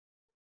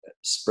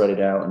spread it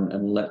out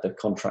and let the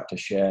contractor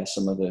share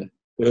some of the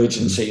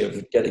urgency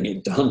of getting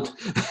it done.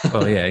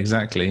 Well, yeah,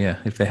 exactly. Yeah,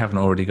 if they haven't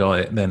already got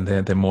it, then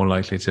they're more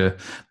likely to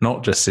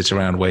not just sit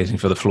around waiting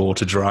for the floor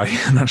to dry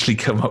and actually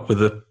come up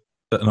with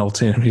an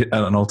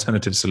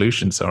alternative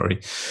solution.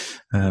 Sorry.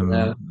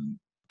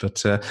 But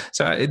so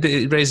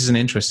it raises an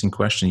interesting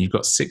question. You've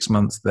got 6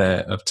 months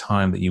there of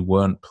time that you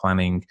weren't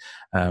planning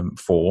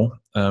for.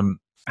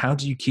 How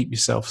do you keep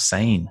yourself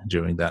sane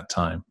during that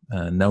time,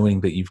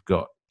 knowing that you've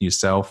got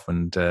yourself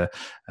and a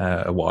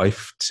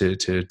wife to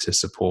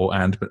support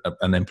and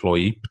an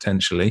employee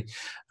potentially?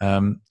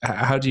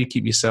 How do you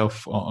keep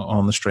yourself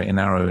on the straight and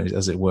narrow,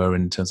 as it were,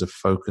 in terms of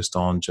focused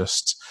on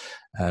just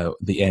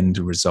the end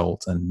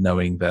result, and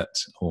knowing that,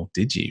 or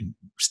did you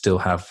still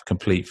have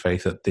complete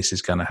faith that this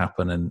is going to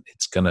happen and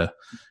it's going to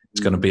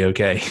be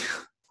okay?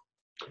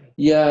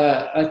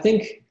 Yeah, I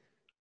think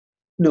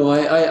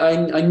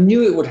I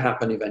knew it would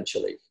happen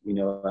eventually.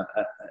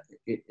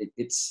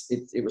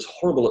 It was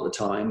horrible at the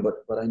time,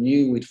 but I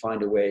knew we'd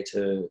find a way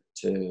to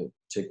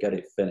get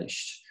it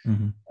finished.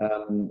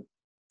 Mm-hmm.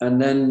 And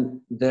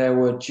then there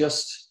was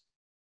just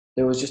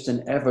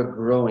an ever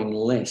growing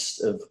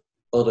list of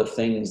other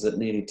things that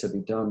needed to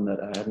be done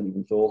that I hadn't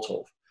even thought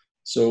of.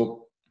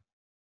 So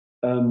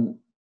I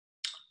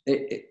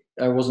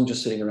wasn't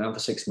just sitting around for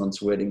 6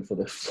 months waiting for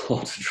the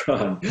floor to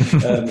dry.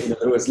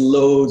 There was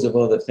loads of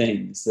other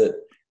things that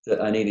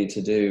I needed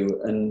to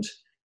do, and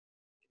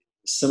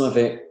some of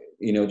it,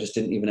 just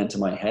didn't even enter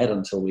my head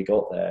until we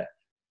got there.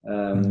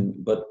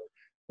 But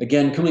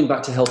again, coming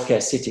back to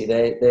Healthcare City,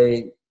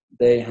 they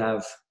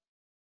have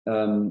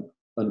an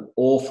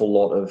awful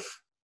lot of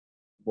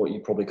what you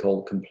probably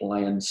call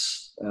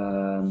compliance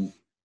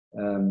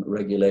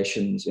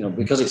regulations.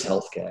 Because it's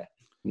healthcare.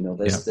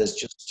 There's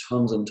just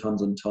tons and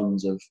tons and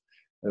tons of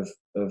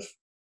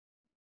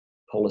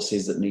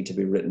policies that need to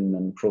be written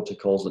and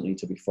protocols that need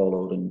to be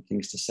followed and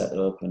things to set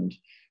up. And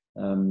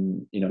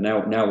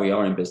now we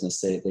are in business.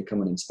 They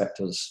come and inspect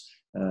us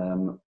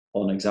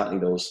on exactly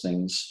those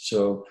things.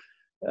 So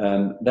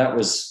that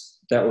was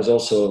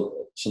also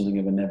something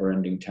of a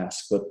never-ending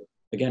task. But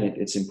again,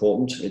 it's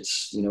important.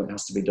 It's it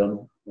has to be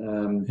done.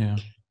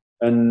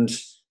 And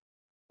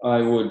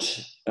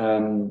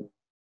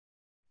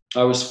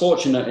I was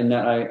fortunate in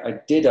that I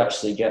did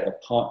actually get a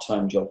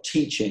part-time job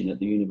teaching at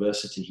the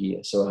university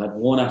here. So I had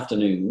one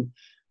afternoon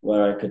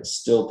where I could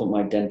still put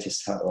my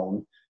dentist hat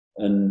on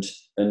and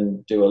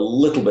do a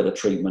little bit of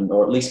treatment,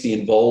 or at least be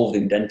involved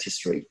in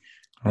dentistry.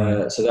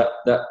 Right. So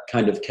that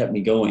kind of kept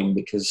me going,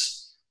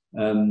 because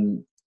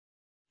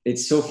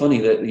it's so funny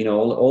that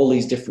all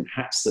these different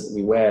hats that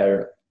we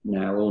wear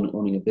now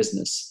owning a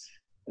business.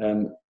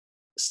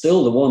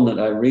 Still, the one that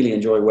I really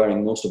enjoy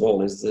wearing most of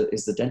all is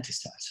the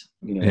dentist hat.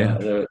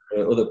 There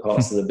are other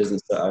parts of the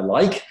business that I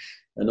like,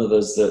 and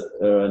others that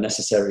are a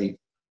necessary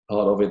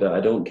part of it that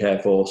I don't care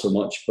for so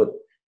much. But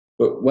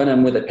when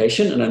I'm with a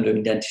patient and I'm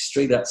doing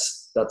dentistry,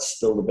 that's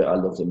still the bit I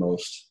love the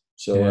most.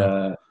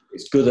 So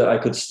it's good that I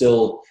could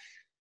still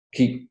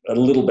keep a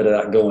little bit of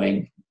that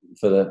going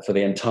for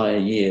the entire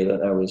year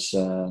that I was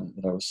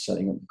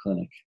setting up the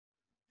clinic.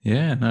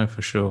 Yeah, no,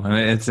 for sure. And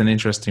it's an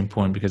interesting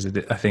point, because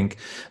I think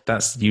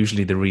that's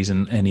usually the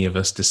reason any of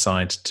us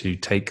decide to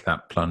take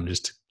that plunge,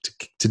 is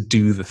to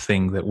do the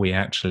thing that we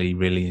actually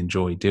really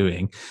enjoy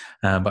doing.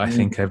 But I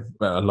think a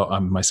lot,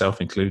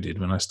 myself included,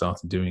 when I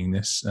started doing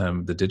this,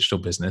 the digital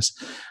business,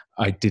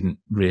 I didn't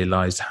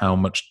realize how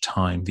much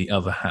time the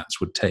other hats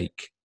would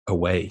take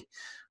away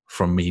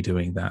from me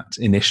doing that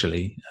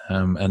initially.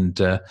 And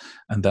that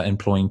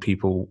employing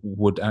people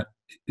would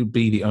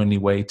be the only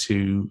way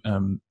to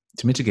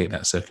mitigate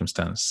that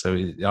circumstance. So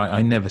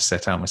I never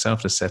set out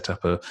myself to set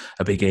up a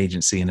big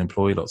agency and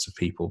employ lots of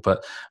people,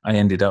 but I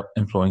ended up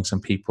employing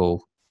some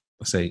people,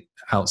 say,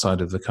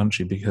 outside of the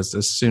country, because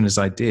as soon as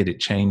I did, it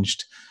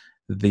changed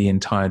the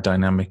entire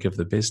dynamic of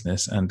the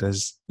business. And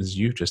as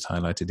you just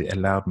highlighted, it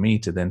allowed me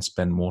to then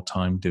spend more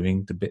time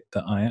doing the bit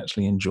that I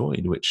actually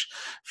enjoyed, which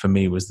for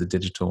me was the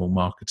digital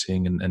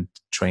marketing and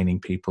training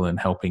people and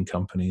helping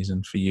companies,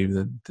 and for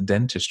you, the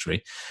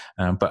dentistry.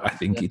 But I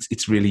think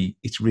it's really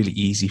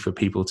easy for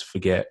people to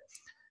forget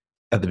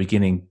at the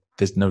beginning.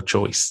 There's no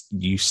choice.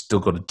 You still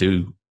got to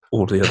do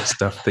all the other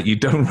stuff that you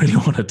don't really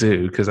want to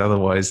do, because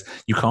otherwise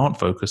you can't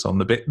focus on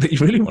the bit that you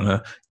really want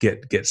to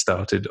get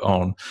started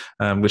on,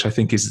 which I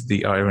think is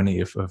the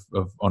irony of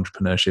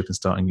entrepreneurship and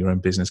starting your own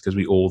business, because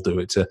we all do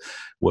it to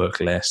work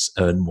less,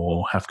 earn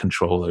more, have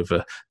control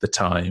over the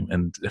time.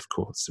 And of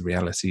course, the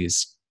reality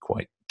is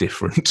quite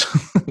different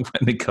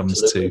when it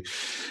comes to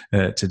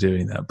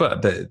doing that.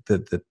 But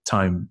the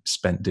time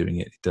spent doing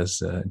it does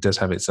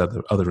have its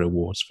other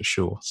rewards for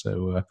sure.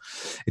 So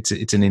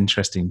it's an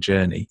interesting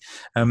journey.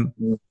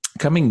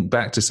 Coming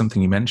back to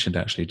something you mentioned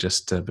actually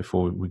just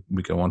before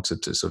we go on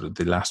to sort of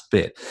the last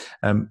bit,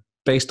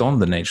 based on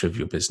the nature of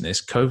your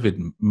business,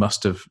 COVID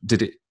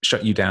did it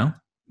shut you down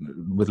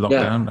with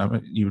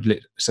lockdown? Yeah.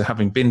 So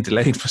having been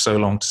delayed for so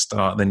long to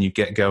start, then you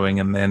get going,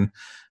 and then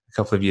a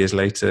couple of years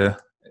later,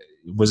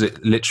 was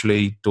it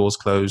literally doors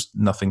closed,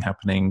 nothing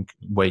happening,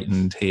 wait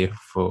and hear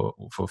for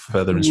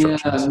further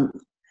instructions?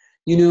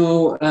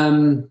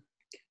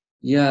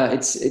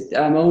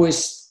 I'm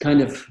always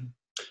kind of,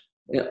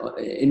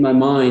 in my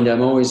mind,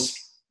 I'm always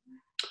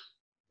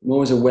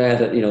aware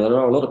that, there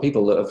are a lot of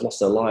people that have lost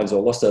their lives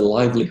or lost their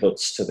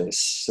livelihoods to this.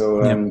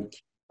 So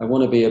I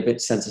want to be a bit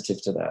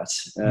sensitive to that.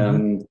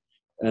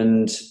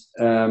 And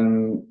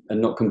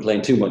not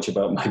complain too much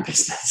about my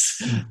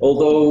business.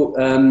 Although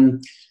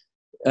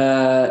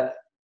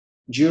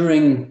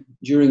during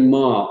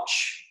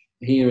March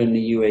here in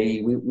the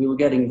UAE, we were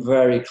getting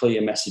very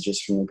clear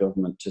messages from the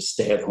government to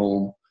stay at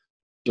home,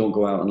 don't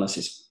go out unless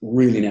it's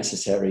really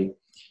necessary.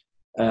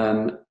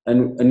 And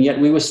yet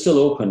we were still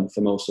open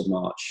for most of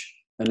March.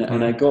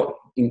 And I got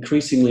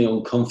increasingly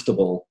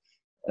uncomfortable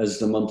as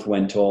the month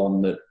went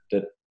on that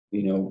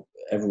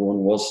everyone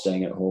was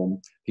staying at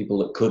home. People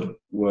that could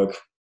work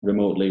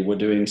remotely were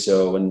doing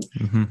so, and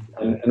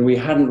we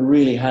hadn't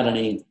really had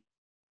any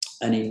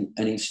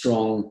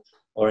strong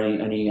or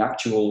any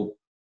actual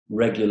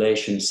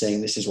regulation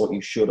saying this is what you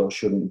should or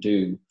shouldn't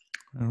do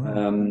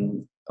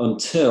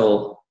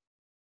until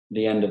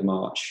the end of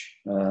March.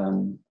 I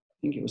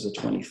think it was the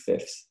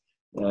 25th.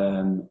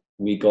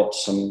 We got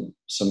some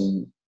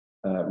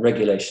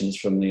regulations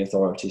from the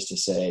authorities to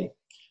say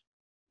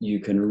you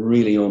can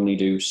really only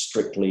do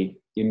strictly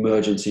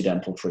emergency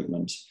dental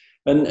treatment.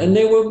 And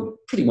they were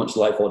pretty much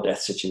life or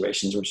death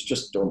situations, which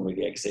just don't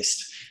really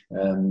exist.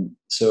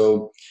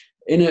 So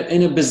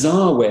in a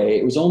bizarre way,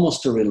 it was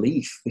almost a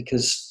relief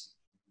because,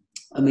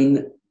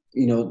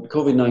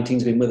 COVID-19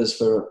 has been with us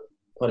for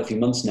quite a few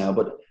months now,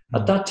 but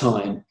at that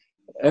time,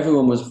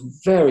 everyone was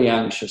very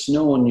anxious.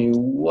 No one knew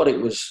what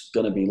it was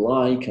going to be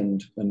like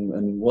and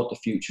what the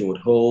future would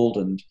hold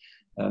and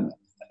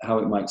how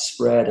it might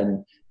spread.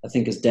 And I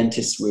think as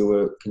dentists, we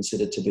were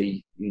considered to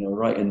be,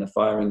 right in the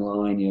firing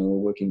line,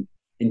 working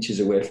inches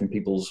away from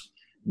people's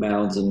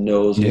mouths and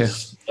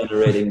noses,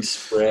 generating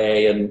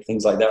spray and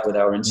things like that with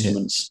our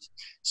instruments. Yeah.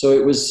 So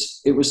it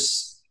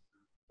was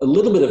a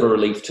little bit of a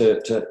relief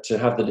to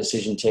have the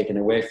decision taken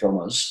away from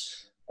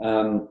us.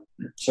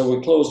 So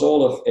we closed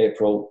all of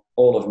April,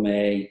 all of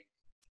May,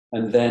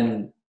 and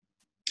then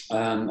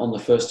on the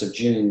 1st of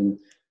June,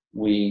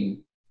 we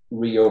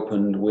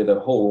reopened with a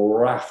whole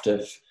raft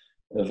of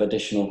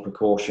additional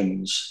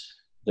precautions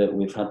that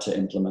we've had to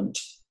implement.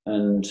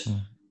 And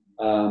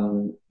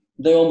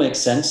they all make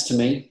sense to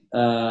me.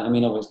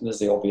 Obviously, there's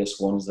the obvious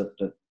ones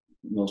that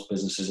most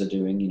businesses are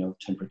doing,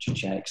 temperature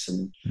checks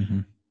and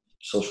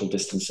social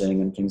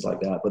distancing and things like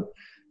that. But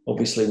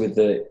obviously, with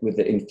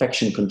the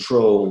infection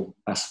control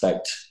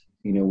aspect,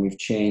 we've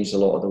changed a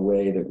lot of the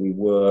way that we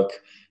work.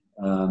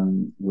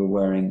 We're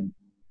wearing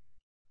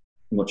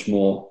much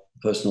more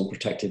personal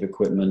protective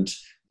equipment.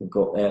 We've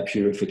got air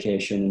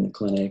purification in the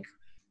clinic.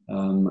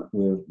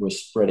 We're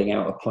spreading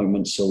out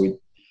appointments, so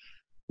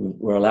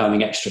we're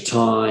allowing extra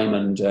time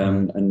and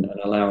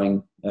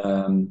allowing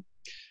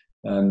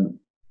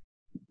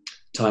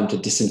time to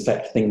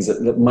disinfect things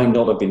that might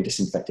not have been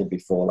disinfected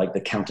before, like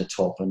the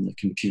countertop and the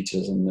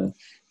computers and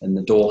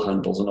the door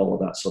handles and all of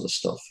that sort of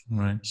stuff.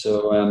 Right.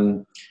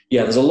 So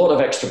there's a lot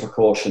of extra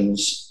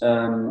precautions.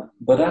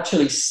 But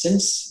actually,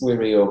 since we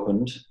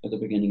reopened at the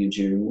beginning of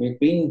June, we've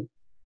been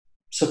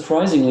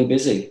surprisingly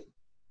busy.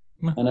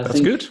 And I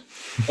think good.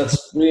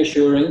 That's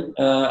reassuring.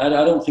 I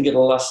don't think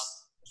it'll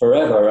last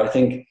forever. I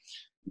think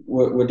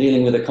we're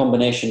dealing with a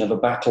combination of a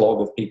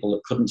backlog of people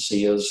that couldn't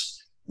see us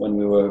when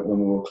we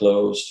were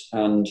closed,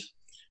 and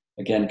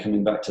again,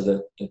 coming back to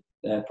the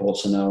airport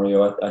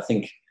scenario, I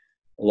think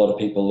a lot of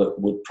people that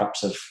would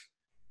perhaps have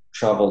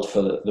travelled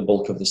for the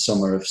bulk of the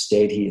summer have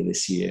stayed here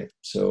this year.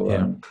 So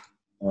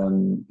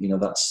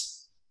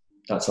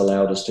that's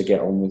allowed us to get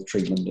on with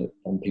treatment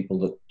on people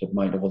that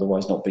might have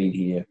otherwise not been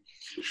here.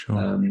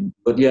 Sure.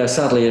 But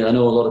sadly, I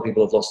know a lot of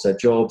people have lost their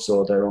jobs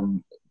or they're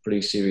on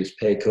pretty serious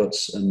pay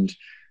cuts, and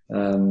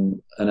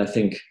I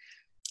think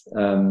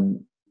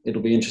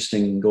it'll be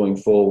interesting going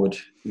forward.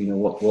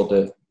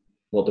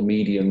 What the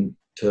medium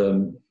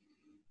term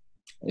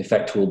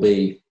effect will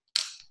be.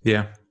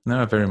 Yeah.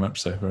 No, very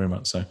much so, very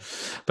much so.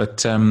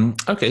 But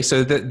okay,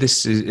 so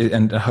this is,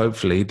 and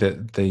hopefully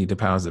that the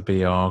powers that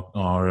be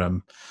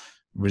are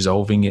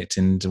resolving it,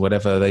 and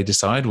whatever they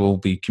decide will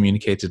be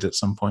communicated at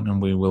some point,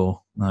 and we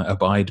will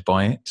abide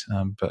by it.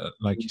 But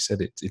like you said,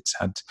 it's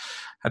had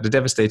a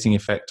devastating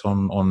effect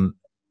on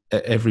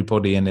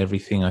everybody and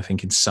everything, I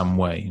think, in some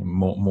way,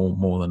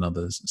 more than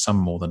others, some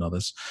more than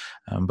others.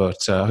 But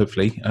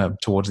hopefully,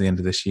 towards the end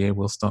of this year,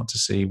 we'll start to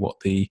see what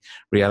the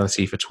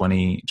reality for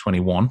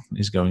 2021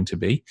 is going to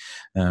be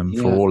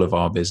for all of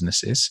our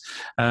businesses.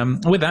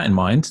 With that in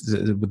mind,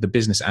 with the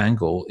business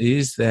angle,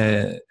 is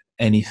there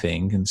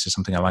anything, and this is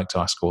something I like to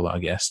ask all our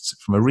guests,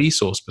 from a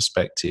resource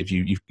perspective,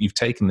 you've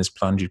taken this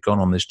plunge, you've gone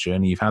on this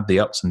journey, you've had the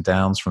ups and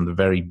downs from the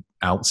very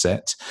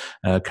outset,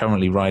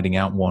 currently riding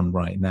out one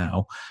right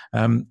now.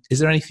 Is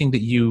there anything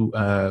that you,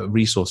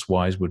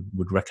 resource-wise, would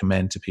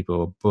recommend to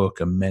people, a book,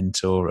 a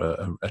mentor,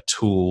 a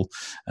tool,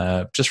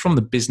 just from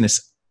the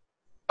business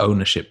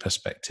ownership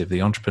perspective, the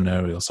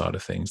entrepreneurial side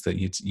of things, that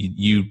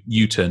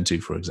you turn to,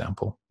 for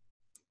example?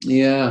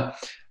 Yeah.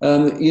 A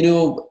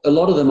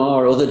lot of them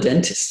are other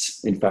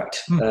dentists, in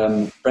fact.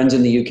 Friends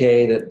in the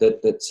UK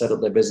that set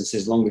up their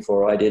businesses long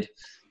before I did.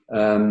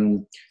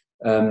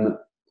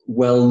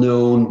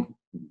 Well-known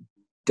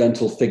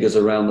dental figures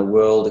around the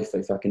world,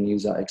 if I can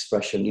use that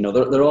expression.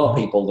 There are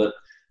people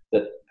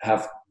that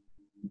have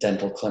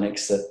dental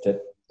clinics that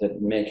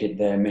make it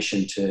their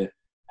mission to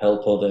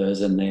help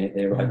others, and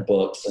they write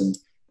books and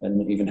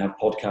even have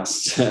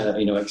podcasts,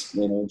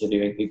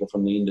 interviewing people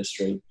from the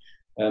industry.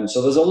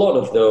 So there's a lot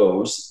of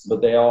those,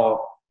 but they are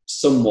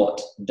somewhat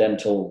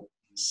dental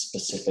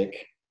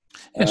specific.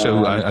 Yeah,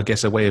 so I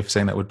guess a way of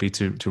saying that would be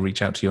to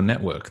reach out to your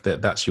network.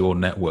 That's your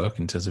network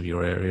in terms of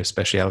your area of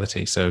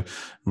speciality. So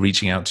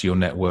reaching out to your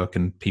network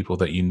and people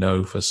that you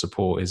know for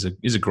support is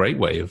a great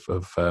way of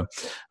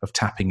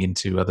tapping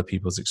into other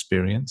people's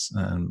experience.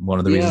 And one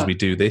of the reasons we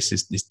do this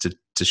is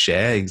to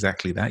share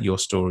exactly that. Your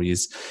story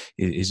is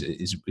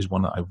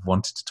one that I've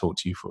wanted to talk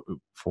to you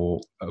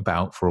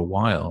about for a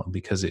while,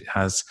 because it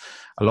has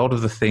a lot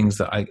of the things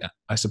that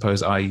I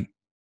suppose I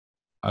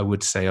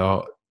would say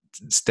are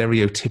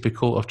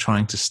stereotypical of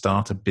trying to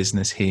start a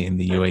business here in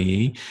the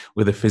UAE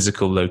with a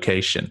physical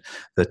location,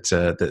 that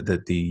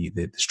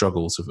the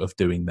struggles of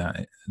doing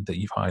that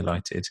you've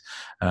highlighted.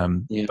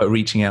 But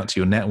reaching out to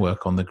your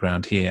network on the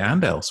ground here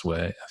and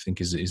elsewhere, I think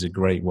is a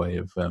great way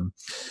of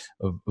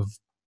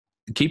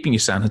keeping your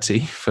sanity,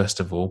 first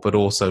of all, but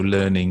also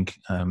learning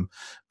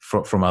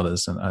from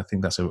others. And I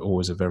think that's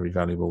always a very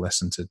valuable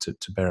lesson to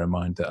bear in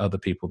mind, that other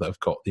people that have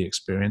got the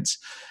experience,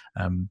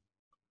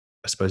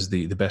 I suppose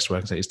the best way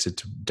I can say is to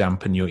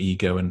dampen your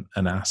ego and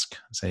ask,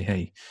 say,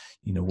 hey,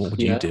 what would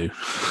you do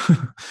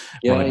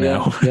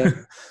now?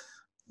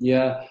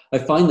 Yeah. I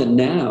find that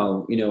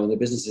now, the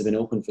business has been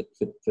open for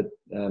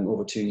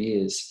over 2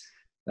 years.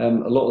 A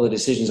lot of the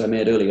decisions I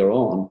made earlier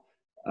on,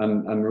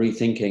 I'm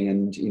rethinking,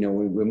 and,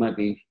 we might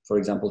be, for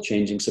example,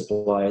 changing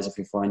suppliers if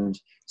we find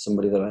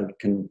somebody that I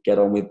can get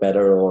on with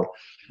better, or,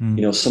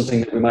 something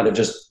that we might have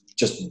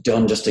just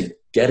done just to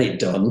get it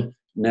done.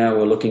 Now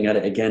we're looking at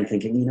it again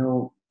thinking,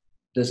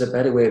 there's a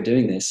better way of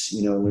doing this.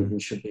 We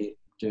should be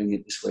doing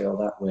it this way or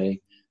that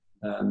way.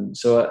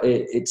 So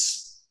I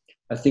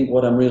think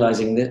what I'm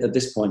realizing at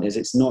this point is,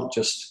 it's not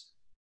just,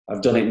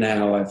 I've done it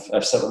now,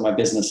 I've set up my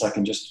business, I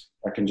can just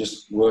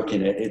work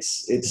in it.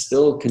 It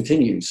still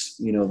continues.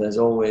 There's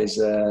always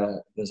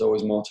more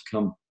to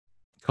come.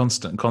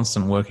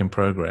 Constant work in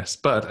progress.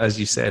 But as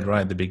you said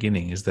right at the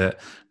beginning, is that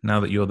now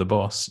that you're the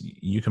boss,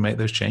 you can make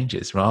those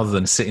changes, rather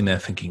than sitting there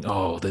thinking,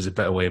 oh, there's a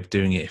better way of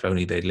doing it, if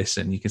only they'd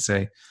listen. You can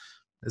say,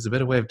 there's a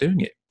better way of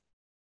doing it.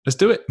 Let's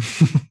do it.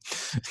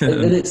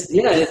 And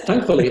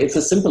thankfully, it's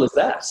as simple as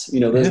that.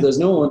 There's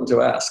no one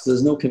to ask.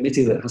 There's no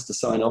committee that has to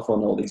sign off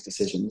on all these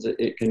decisions.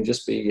 It can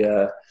just be,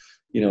 I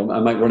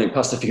might run it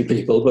past a few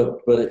people,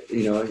 but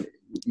you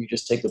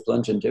just take the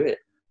plunge and do it,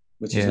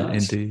 which is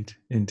nice.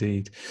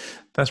 Indeed.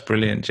 That's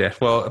brilliant, Jeff.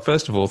 Well,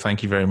 first of all,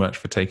 thank you very much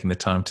for taking the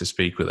time to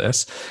speak with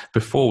us.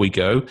 Before we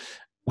go,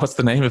 what's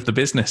the name of the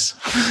business?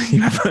 We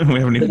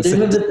haven't even said. The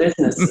name of the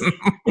business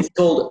is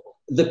called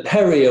The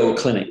Perio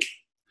Clinic,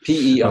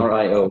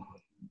 Perio.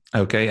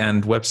 Okay,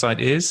 and website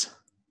is?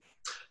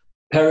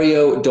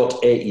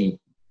 Perio.ae.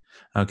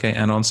 Okay,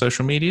 and on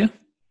social media?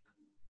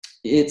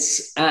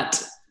 It's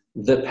at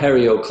The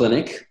Perio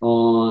Clinic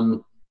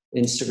on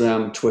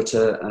Instagram,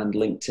 Twitter, and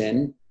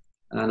LinkedIn.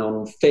 And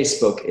on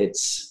Facebook,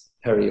 it's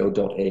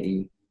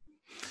Perio.ae.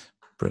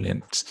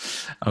 Brilliant.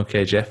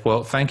 Okay, Jeff.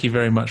 Well, thank you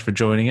very much for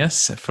joining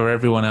us. For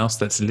everyone else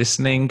that's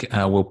listening,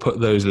 we'll put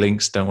those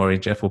links. Don't worry,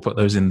 Jeff. We'll put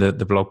those in the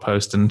blog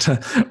post and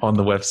on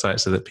the website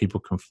so that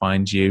people can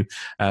find you.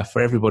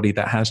 For everybody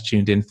that has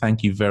tuned in,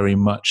 thank you very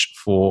much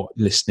for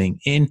listening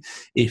in.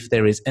 If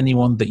there is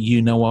anyone that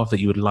you know of that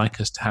you would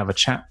like us to have a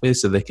chat with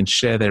so they can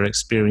share their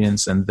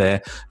experience and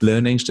their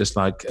learnings, just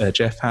like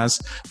Jeff has,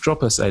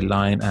 drop us a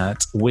line at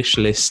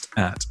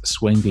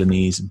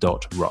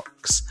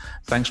wishlist@swanglanese.rocks.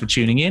 Thanks for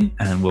tuning in,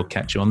 and we'll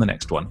catch you on the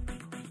next one.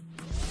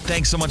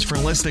 Thanks so much for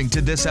listening to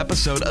this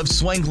episode of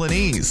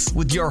Swanglanese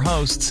with your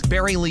hosts,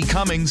 Barry Lee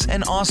Cummings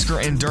and Oscar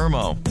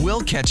Andermo. We'll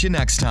catch you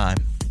next time.